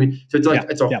role. You see what I mean? So it's like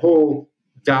it's a whole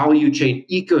value chain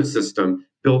ecosystem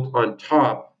built on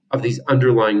top of these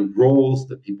underlying roles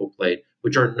that people played,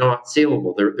 which are not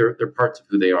saleable. They're parts of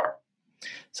who they are.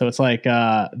 So it's like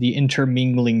the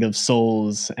intermingling of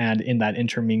souls, and in that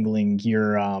intermingling,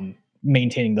 you're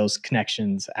maintaining those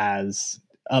connections as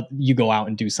you go out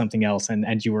and do something else,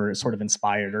 and you were sort of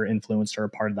inspired or influenced or a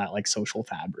part of that like social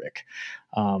fabric.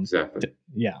 Exactly.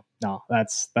 Yeah, no,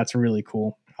 that's really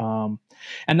cool.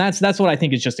 And that's what I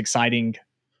think is just exciting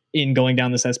in going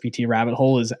down this SPT rabbit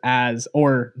hole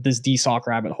or this DSOC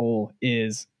rabbit hole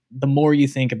is the more you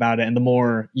think about it and the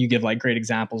more you give like great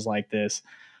examples like this,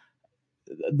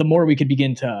 the more we could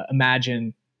begin to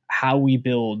imagine how we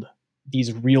build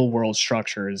these real world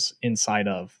structures inside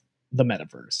of the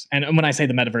metaverse. And when I say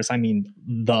the metaverse, I mean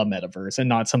the metaverse and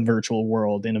not some virtual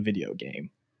world in a video game,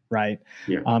 right?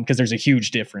 Yeah. Because there's a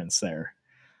huge difference there.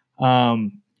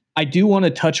 I do want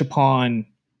to touch upon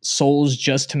souls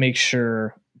just to make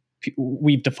sure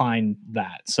we've defined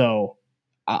that. So,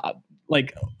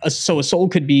 a soul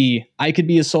could be, I could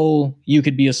be a soul, you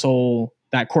could be a soul,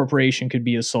 that corporation could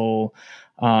be a soul.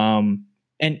 And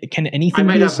can anything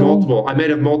be a soul? I might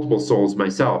have multiple souls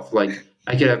myself. Like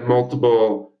I could have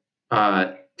multiple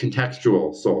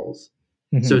contextual souls.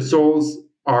 Mm-hmm. So souls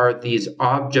are these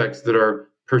objects that are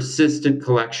persistent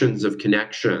collections of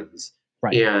connections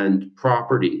and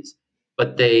properties,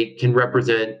 but they can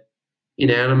represent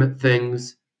inanimate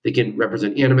things. They can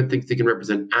represent animate things. They can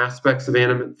represent aspects of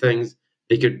animate things.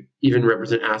 They could even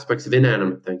represent aspects of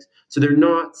inanimate things. So they're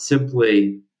not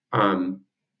simply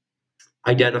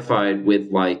identified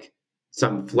with like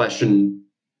some flesh and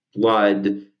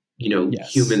blood,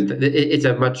 human. It's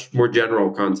a much more general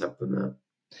concept than that.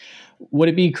 Would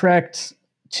it be correct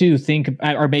to think,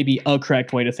 or maybe a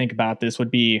correct way to think about this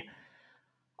would be,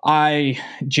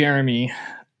 Jeremy,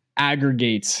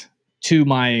 aggregates to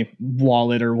my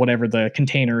wallet or whatever the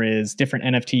container is, different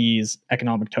NFTs,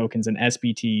 economic tokens, and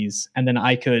SBTs, and then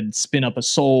I could spin up a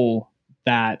soul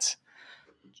that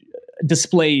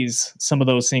displays some of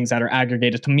those things that are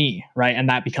aggregated to me, right? And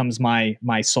that becomes my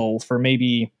soul for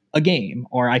maybe a game,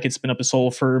 or I could spin up a soul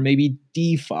for maybe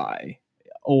DeFi,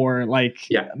 or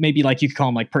maybe like you could call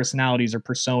them like personalities or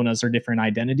personas or different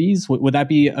identities. Would that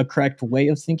be a correct way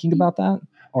of thinking about that?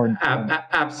 Or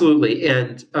absolutely.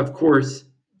 And of course,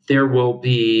 there will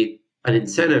be an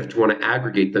incentive to want to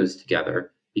aggregate those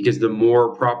together, because the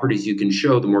more properties you can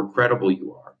show, the more credible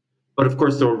you are. But of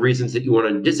course, there are reasons that you want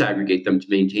to disaggregate them to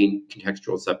maintain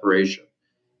contextual separation.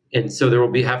 And so there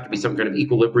will have to be some kind of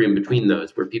equilibrium between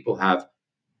those, where people have,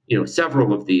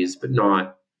 several of these, but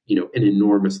not, an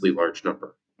enormously large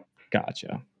number.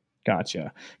 Gotcha.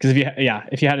 Because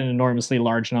if you had an enormously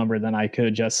large number, then I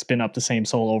could just spin up the same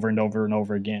soul over and over and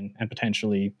over again, and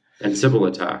potentially Sybil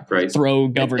attack, right? Throw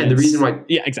governance. And the reason why,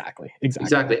 exactly.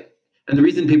 And the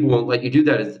reason people won't let you do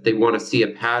that is that they want to see a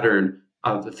pattern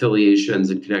of affiliations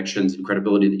and connections and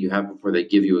credibility that you have before they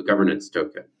give you a governance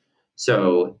token.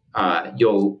 So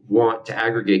you'll want to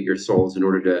aggregate your souls in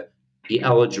order to be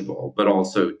eligible, but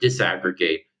also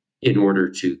disaggregate in order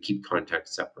to keep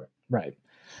context separate. Right.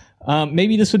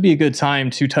 Maybe this would be a good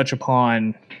time to touch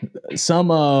upon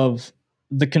some of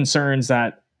the concerns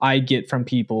that I get from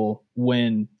people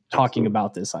when talking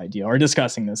about this idea or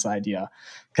discussing this idea,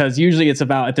 because usually it's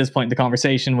about, at this point in the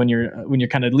conversation, when you're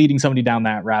kind of leading somebody down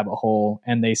that rabbit hole,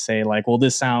 and they say like, well,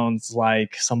 this sounds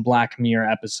like some Black Mirror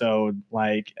episode,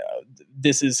 like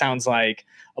sounds like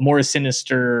a more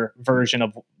sinister version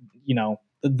of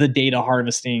the data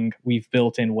harvesting we've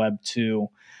built in Web 2.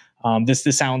 This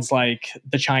sounds like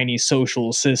the Chinese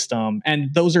social system,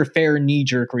 and those are fair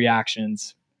knee-jerk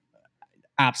reactions,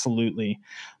 absolutely.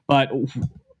 But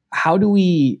how do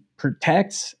we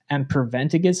protect and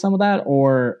prevent against some of that,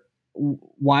 or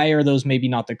why are those maybe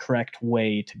not the correct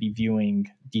way to be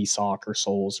viewing DSOC or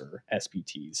souls or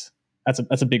SPTs?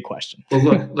 That's a big question.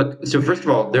 Well, look. So first of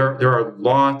all, there are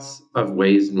lots of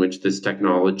ways in which this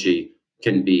technology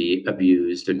can be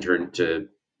abused and turned to,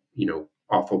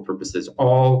 awful purposes.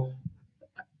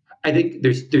 I think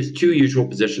there's two usual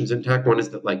positions in tech. One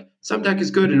is that like some tech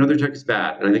is good and other tech is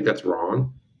bad, and I think that's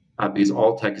wrong, because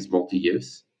all tech is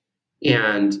multi-use.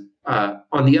 And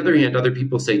on the other hand, other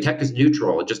people say tech is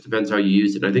neutral. It just depends how you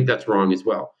use it. And I think that's wrong as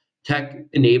well. Tech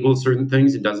enables certain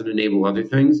things. It doesn't enable other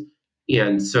things.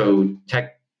 And so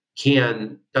tech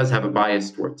does have a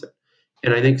bias towards it.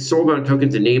 And I think soulbound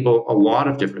tokens enable a lot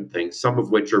of different things, some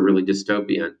of which are really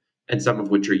dystopian and some of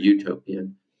which are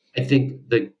utopian. I think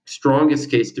the strongest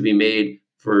case to be made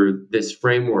for this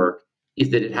framework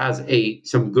is that it has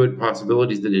some good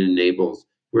possibilities that it enables,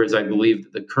 whereas I believe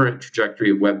that the current trajectory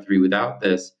of Web3 without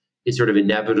this is sort of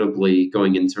inevitably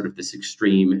going in sort of this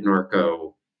extreme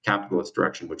anarcho-capitalist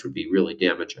direction, which would be really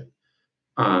damaging.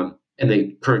 And And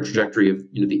the current trajectory of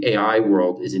the AI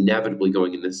world is inevitably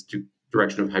going in this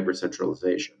direction of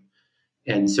hypercentralization.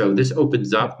 And so this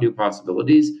opens up new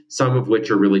possibilities, some of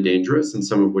which are really dangerous and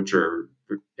some of which are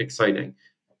exciting.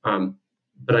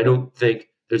 But I don't think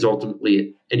there's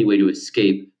ultimately any way to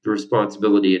escape the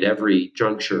responsibility at every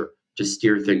juncture to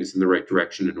steer things in the right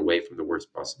direction and away from the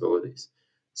worst possibilities.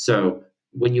 So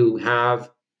when you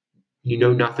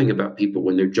know nothing about people,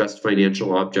 when they're just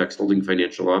financial objects holding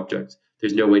financial objects,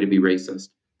 there's no way to be racist.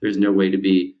 There's no way to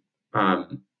be,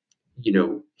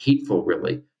 hateful,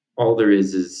 really. All there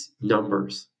is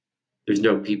numbers. There's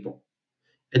no people.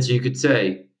 And so you could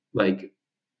say, like,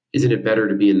 isn't it better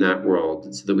to be in that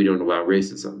world so that we don't allow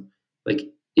racism? Like,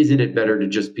 isn't it better to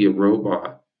just be a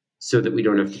robot so that we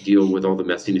don't have to deal with all the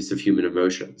messiness of human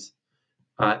emotions?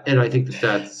 And I think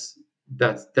that's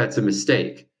a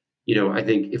mistake. I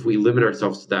think if we limit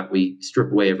ourselves to that, we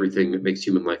strip away everything that makes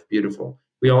human life beautiful.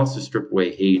 We also strip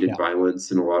away hate and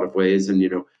violence in a lot of ways. And,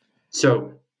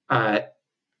 so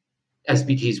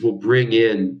SBTs will bring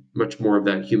in much more of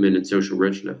that human and social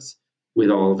richness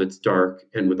with all of its dark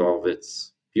and with all of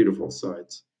its beautiful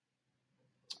sides.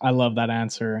 I love that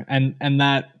answer. And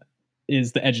that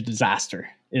is the edge of disaster,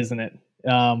 isn't it?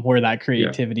 Where that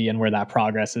creativity and where that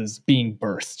progress is being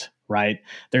birthed, right?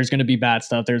 There's going to be bad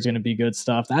stuff. There's going to be good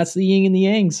stuff. That's the yin and the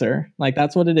yang, sir. Like,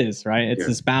 that's what it is, right? It's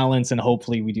this balance, and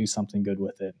hopefully we do something good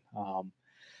with it.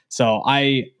 So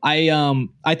I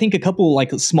think a couple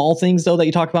like small things though that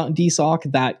you talked about in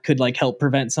DSOC that could like help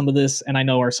prevent some of this, and I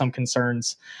know are some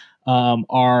concerns,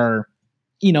 are,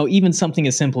 even something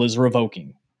as simple as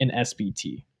revoking an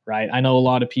SBT, right? I know a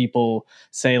lot of people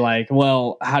say like,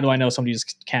 well, how do I know somebody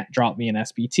just can't drop me an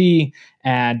SBT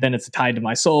and then it's tied to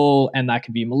my soul and that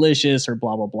could be malicious or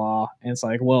blah, blah, blah. And it's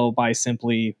like, well, by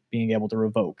simply being able to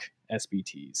revoke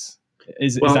SBTs. I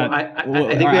think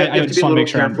we have to be a little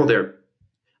careful there.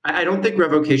 I don't think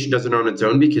revocation does it on its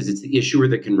own because it's the issuer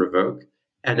that can revoke.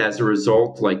 And as a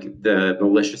result, like the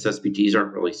malicious SBTs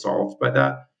aren't really solved by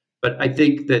that. But I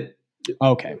think that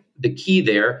the key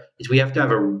there is we have to have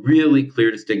a really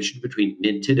clear distinction between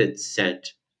minted and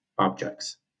sent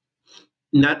objects.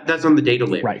 And that's on the data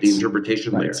layer, the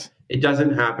interpretation layer. It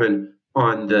doesn't happen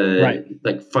on the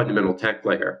like fundamental tech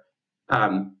layer.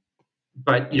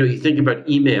 But you think about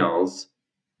emails.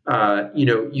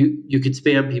 You could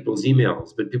spam people's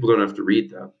emails, but people don't have to read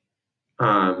them.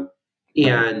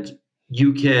 And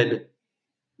you can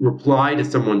reply to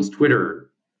someone's Twitter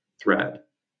thread,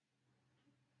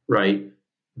 right?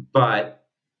 But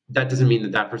that doesn't mean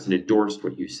that person endorsed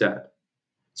what you said.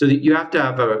 So that you have to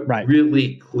have a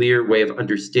really clear way of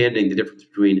understanding the difference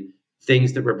between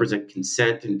things that represent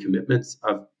consent and commitments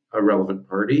of a relevant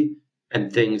party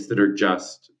and things that are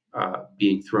just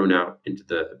being thrown out into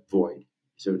the void,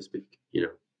 so to speak,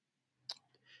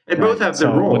 and both have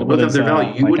their role, both have their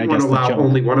value. You wouldn't want to allow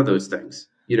only one of those things.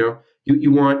 You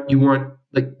want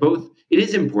like both. It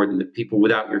is important that people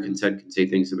without your consent can say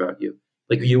things about you.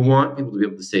 Like you want people to be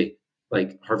able to say,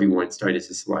 like Harvey Weinstein is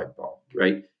a slide ball,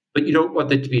 right? But you don't want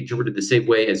that to be interpreted the same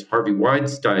way as Harvey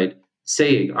Weinstein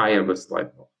saying, "I am a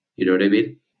slide ball." You know what I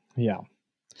mean? Yeah.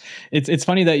 It's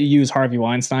funny that you use Harvey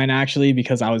Weinstein actually,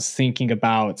 because I was thinking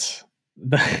about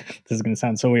this is going to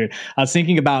sound so weird. I was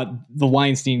thinking about the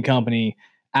Weinstein Company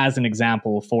as an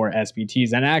example for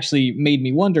SBTs, and it actually made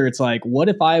me wonder. It's like, what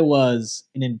if I was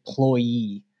an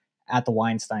employee at the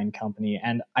Weinstein Company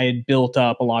and I had built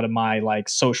up a lot of my like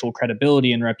social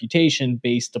credibility and reputation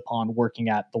based upon working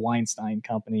at the Weinstein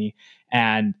Company,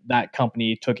 and that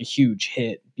company took a huge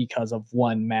hit because of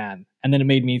one man. And then it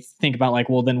made me think about like,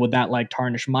 well, then would that like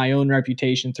tarnish my own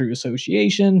reputation through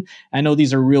association? I know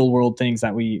these are real world things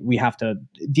that we have to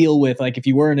deal with, like if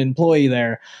you were an employee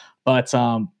there, but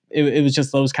it was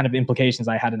just those kind of implications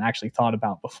I hadn't actually thought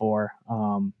about before.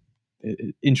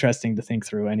 Interesting to think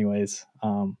through anyways.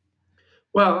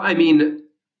 Well, I mean,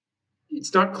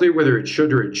 it's not clear whether it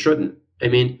should or it shouldn't. I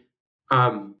mean,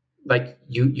 like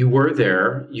you were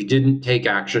there, you didn't take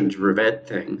action to prevent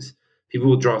things. People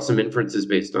will draw some inferences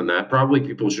based on that. Probably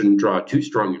people shouldn't draw too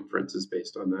strong inferences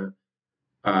based on that.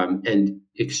 And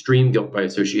extreme guilt by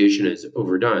association is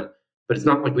overdone. But it's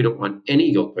not like we don't want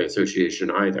any guilt by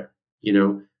association either.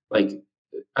 Like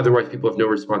otherwise people have no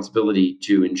responsibility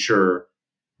to ensure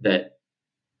that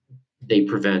they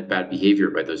prevent bad behavior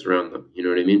by those around them. You know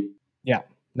what I mean? Yeah,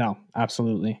 no,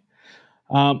 absolutely.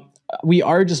 We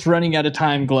are just running out of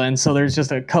time, Glenn. So there's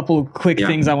just a couple quick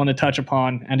things I want to touch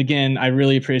upon. And again, I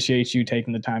really appreciate you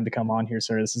taking the time to come on here,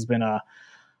 sir. This has been a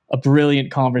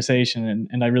brilliant conversation,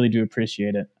 and I really do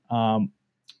appreciate it.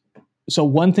 So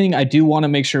one thing I do want to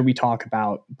make sure we talk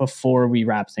about before we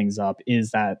wrap things up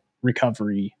is that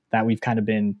recovery that we've kind of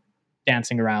been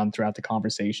dancing around throughout the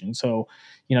conversation. So,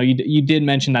 you did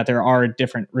mention that there are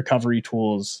different recovery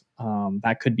tools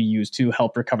that could be used to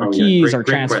help recover keys or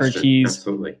transfer question. keys.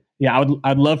 Absolutely. Yeah,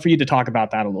 I'd love for you to talk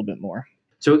about that a little bit more.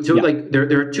 So like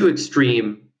there are two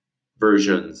extreme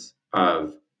versions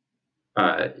of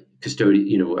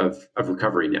of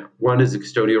recovery now. One is a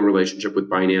custodial relationship with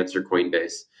Binance or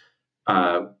Coinbase,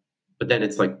 but then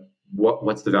it's like,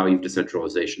 what's the value of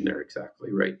decentralization there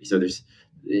exactly, right? So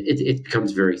it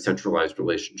becomes a very centralized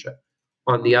relationship.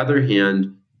 On the other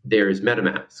hand, there's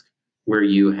MetaMask, where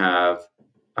you have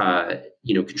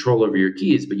control over your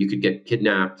keys, but you could get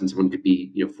kidnapped and someone could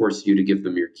be force you to give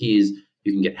them your keys.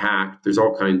 You can get hacked. There's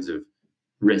all kinds of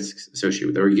risks associated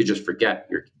with it, or you could just forget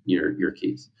your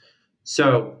keys.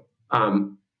 So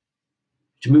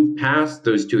to move past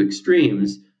those two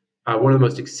extremes, one of the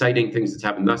most exciting things that's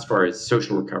happened thus far is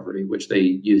social recovery, which they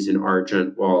use in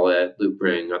Argent Wallet,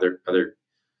 Loopring, other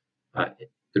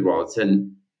good wallets,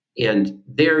 and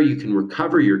there you can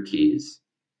recover your keys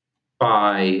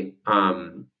by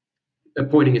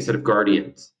appointing a set of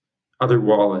guardians, other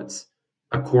wallets,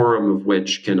 a quorum of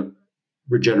which can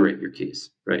regenerate your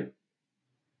keys, right?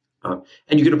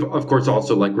 And you can, of course,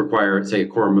 also require, say, a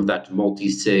quorum of that to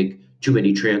multi-sig, too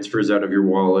many transfers out of your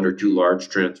wallet or too large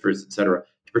transfers, et cetera,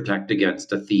 to protect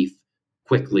against a thief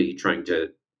quickly trying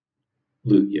to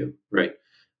loot you, right?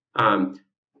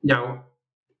 Now,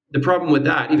 the problem with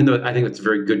that, even though I think that's a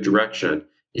very good direction,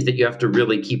 is that you have to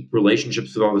really keep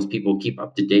relationships with all those people, keep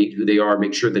up to date who they are,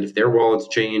 make sure that if their wallets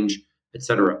change, et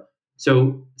cetera.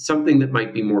 So something that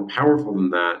might be more powerful than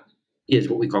that is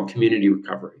what we call community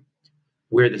recovery,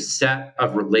 where the set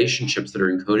of relationships that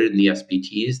are encoded in the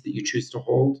SPTs that you choose to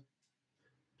hold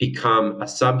become a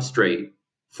substrate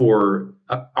for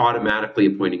automatically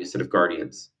appointing a set of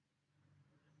guardians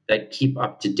that keep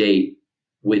up to date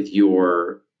with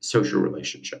your social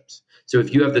relationships. So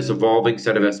if you have this evolving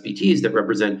set of SPTs that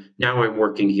represent, now I'm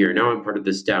working here, now I'm part of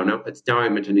this DAO, now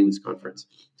I'm attending this conference,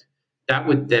 that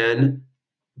would then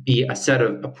be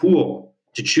a pool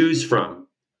to choose from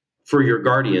for your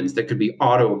guardians that could be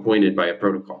auto-appointed by a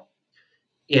protocol.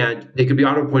 And they could be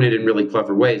auto-appointed in really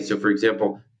clever ways. So for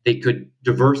example, they could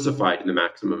diversify to the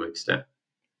maximum extent.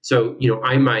 So,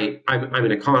 I'm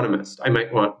an economist. I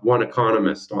might want one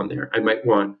economist on there. I might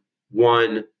want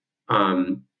one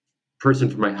person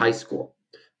from my high school.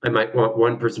 I might want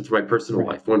one person for my personal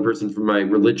life, one person for my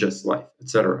religious life, et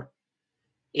cetera.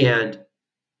 And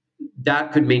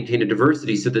that could maintain a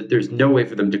diversity so that there's no way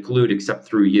for them to collude except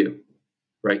through you,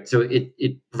 right? So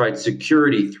it provides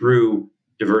security through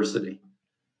diversity.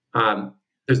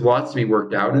 There's lots to be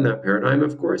worked out in that paradigm,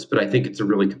 of course, but I think it's a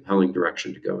really compelling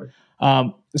direction to go in.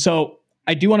 So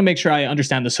I do want to make sure I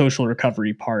understand the social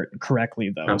recovery part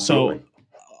correctly, though. Absolutely. So,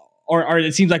 or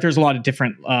it seems like there's a lot of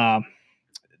different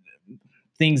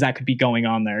things that could be going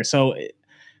on there. So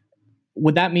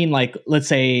would that mean, let's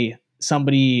say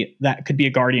somebody that could be a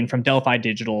guardian from Delphi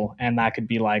Digital, and that could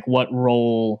be what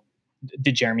role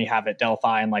did Jeremy have at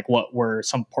Delphi, and what were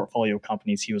some portfolio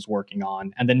companies he was working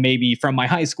on? And then maybe from my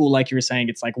high school, like you were saying,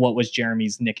 it's what was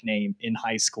Jeremy's nickname in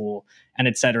high school, and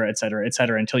et cetera, et cetera, et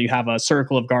cetera, until you have a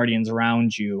circle of guardians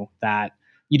around you that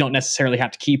you don't necessarily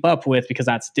have to keep up with because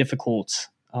that's difficult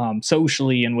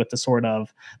socially and with the sort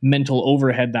of mental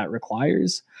overhead that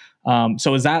requires.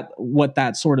 So is that what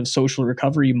that sort of social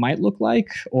recovery might look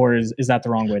like, or is that the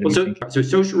wrong way to be thinking? So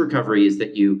social recovery is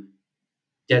that you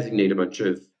designate a bunch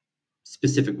of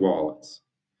specific wallets,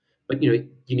 but you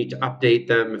need to update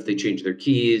them if they change their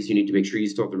keys. You need to make sure you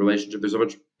still have the relationship. There's a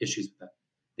bunch of issues with that.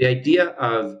 The idea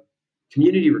of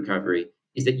community recovery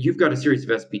is that you've got a series of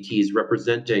SPTs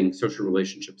representing social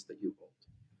relationships that you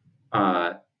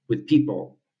hold with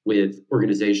people, with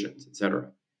organizations, et cetera,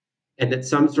 and that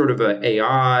some sort of a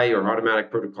AI or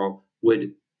automatic protocol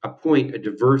would appoint a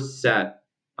diverse set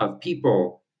of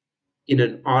people in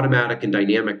an automatic and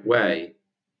dynamic way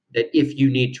that if you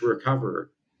need to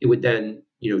recover, it would then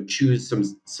choose some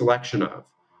selection of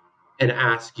and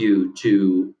ask you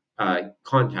to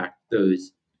contact the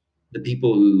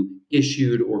people who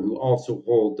issued or who also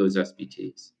hold those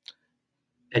SPTs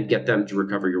and get them to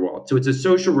recover your wallet. So it's a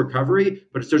social recovery,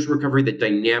 but a social recovery that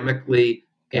dynamically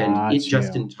and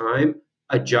just in time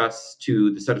adjusts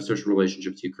to the set of social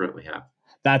relationships you currently have.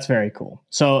 That's very cool.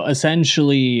 So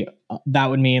essentially, that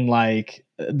would mean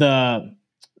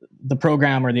the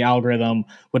program or the algorithm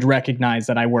would recognize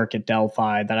that I work at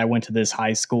Delphi, that I went to this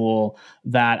high school,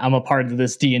 that I'm a part of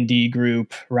this D&D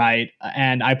group, right?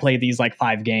 And I play these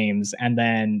 5 games, and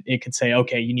then it could say,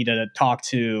 okay, you need to talk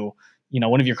to,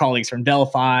 one of your colleagues from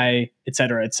Delphi, et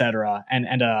cetera,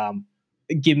 and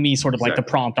give me sort of the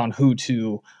prompt on who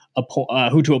to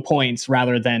appoints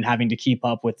rather than having to keep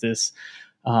up with this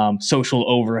social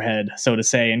overhead, so to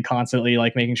say, and constantly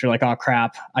like making sure like, oh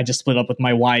crap, I just split up with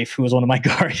my wife who was one of my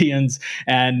guardians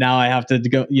and now I have to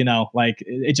go, like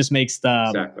it just makes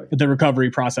the recovery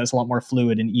process a lot more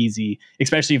fluid and easy,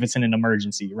 especially if it's in an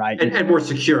emergency, right? And more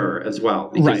secure as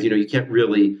well, because you can't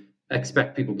really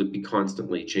expect people to be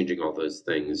constantly changing all those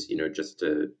things, just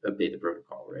to obey the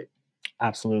protocol, right?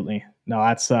 Absolutely. No,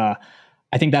 that's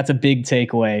I think that's a big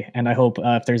takeaway, and I hope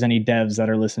if there's any devs that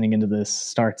are listening into this,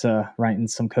 start writing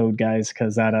some code, guys,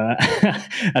 because that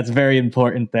that's very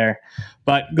important there.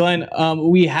 But Glenn,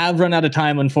 we have run out of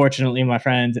time, unfortunately, my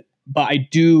friend. But I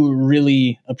do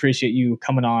really appreciate you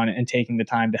coming on and taking the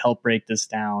time to help break this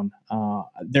down.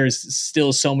 There's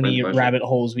still so many rabbit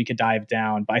holes we could dive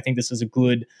down, but I think this is a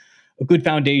good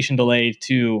foundation to lay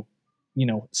to,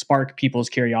 spark people's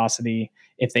curiosity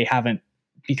if they haven't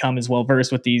become as well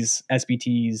versed with these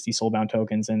SBTs, these Soulbound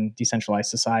tokens, and decentralized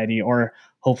society, or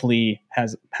hopefully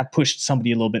have pushed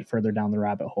somebody a little bit further down the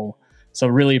rabbit hole. So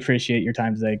really appreciate your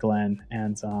time today, Glenn.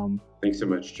 And thanks so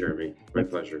much, Jeremy. My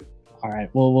pleasure. All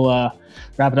right. Well, we'll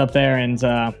wrap it up there, and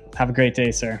have a great day,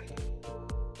 sir.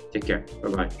 Take care.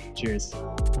 Bye-bye. Cheers.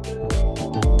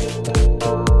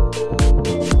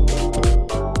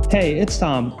 Hey, it's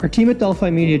Tom. Our team at Delphi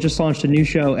Media just launched a new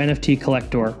show, NFT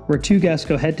Collector, where two guests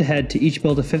go head-to-head to each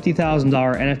build a $50,000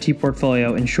 NFT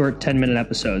portfolio in short 10-minute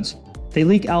episodes. They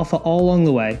leak alpha all along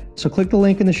the way, so click the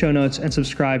link in the show notes and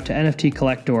subscribe to NFT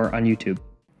Collector on YouTube.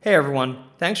 Hey everyone,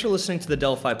 thanks for listening to the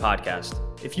Delphi podcast.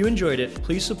 If you enjoyed it,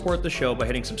 please support the show by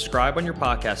hitting subscribe on your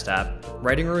podcast app,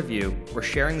 writing a review, or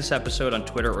sharing this episode on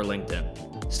Twitter or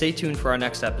LinkedIn. Stay tuned for our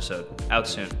next episode. Out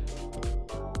soon.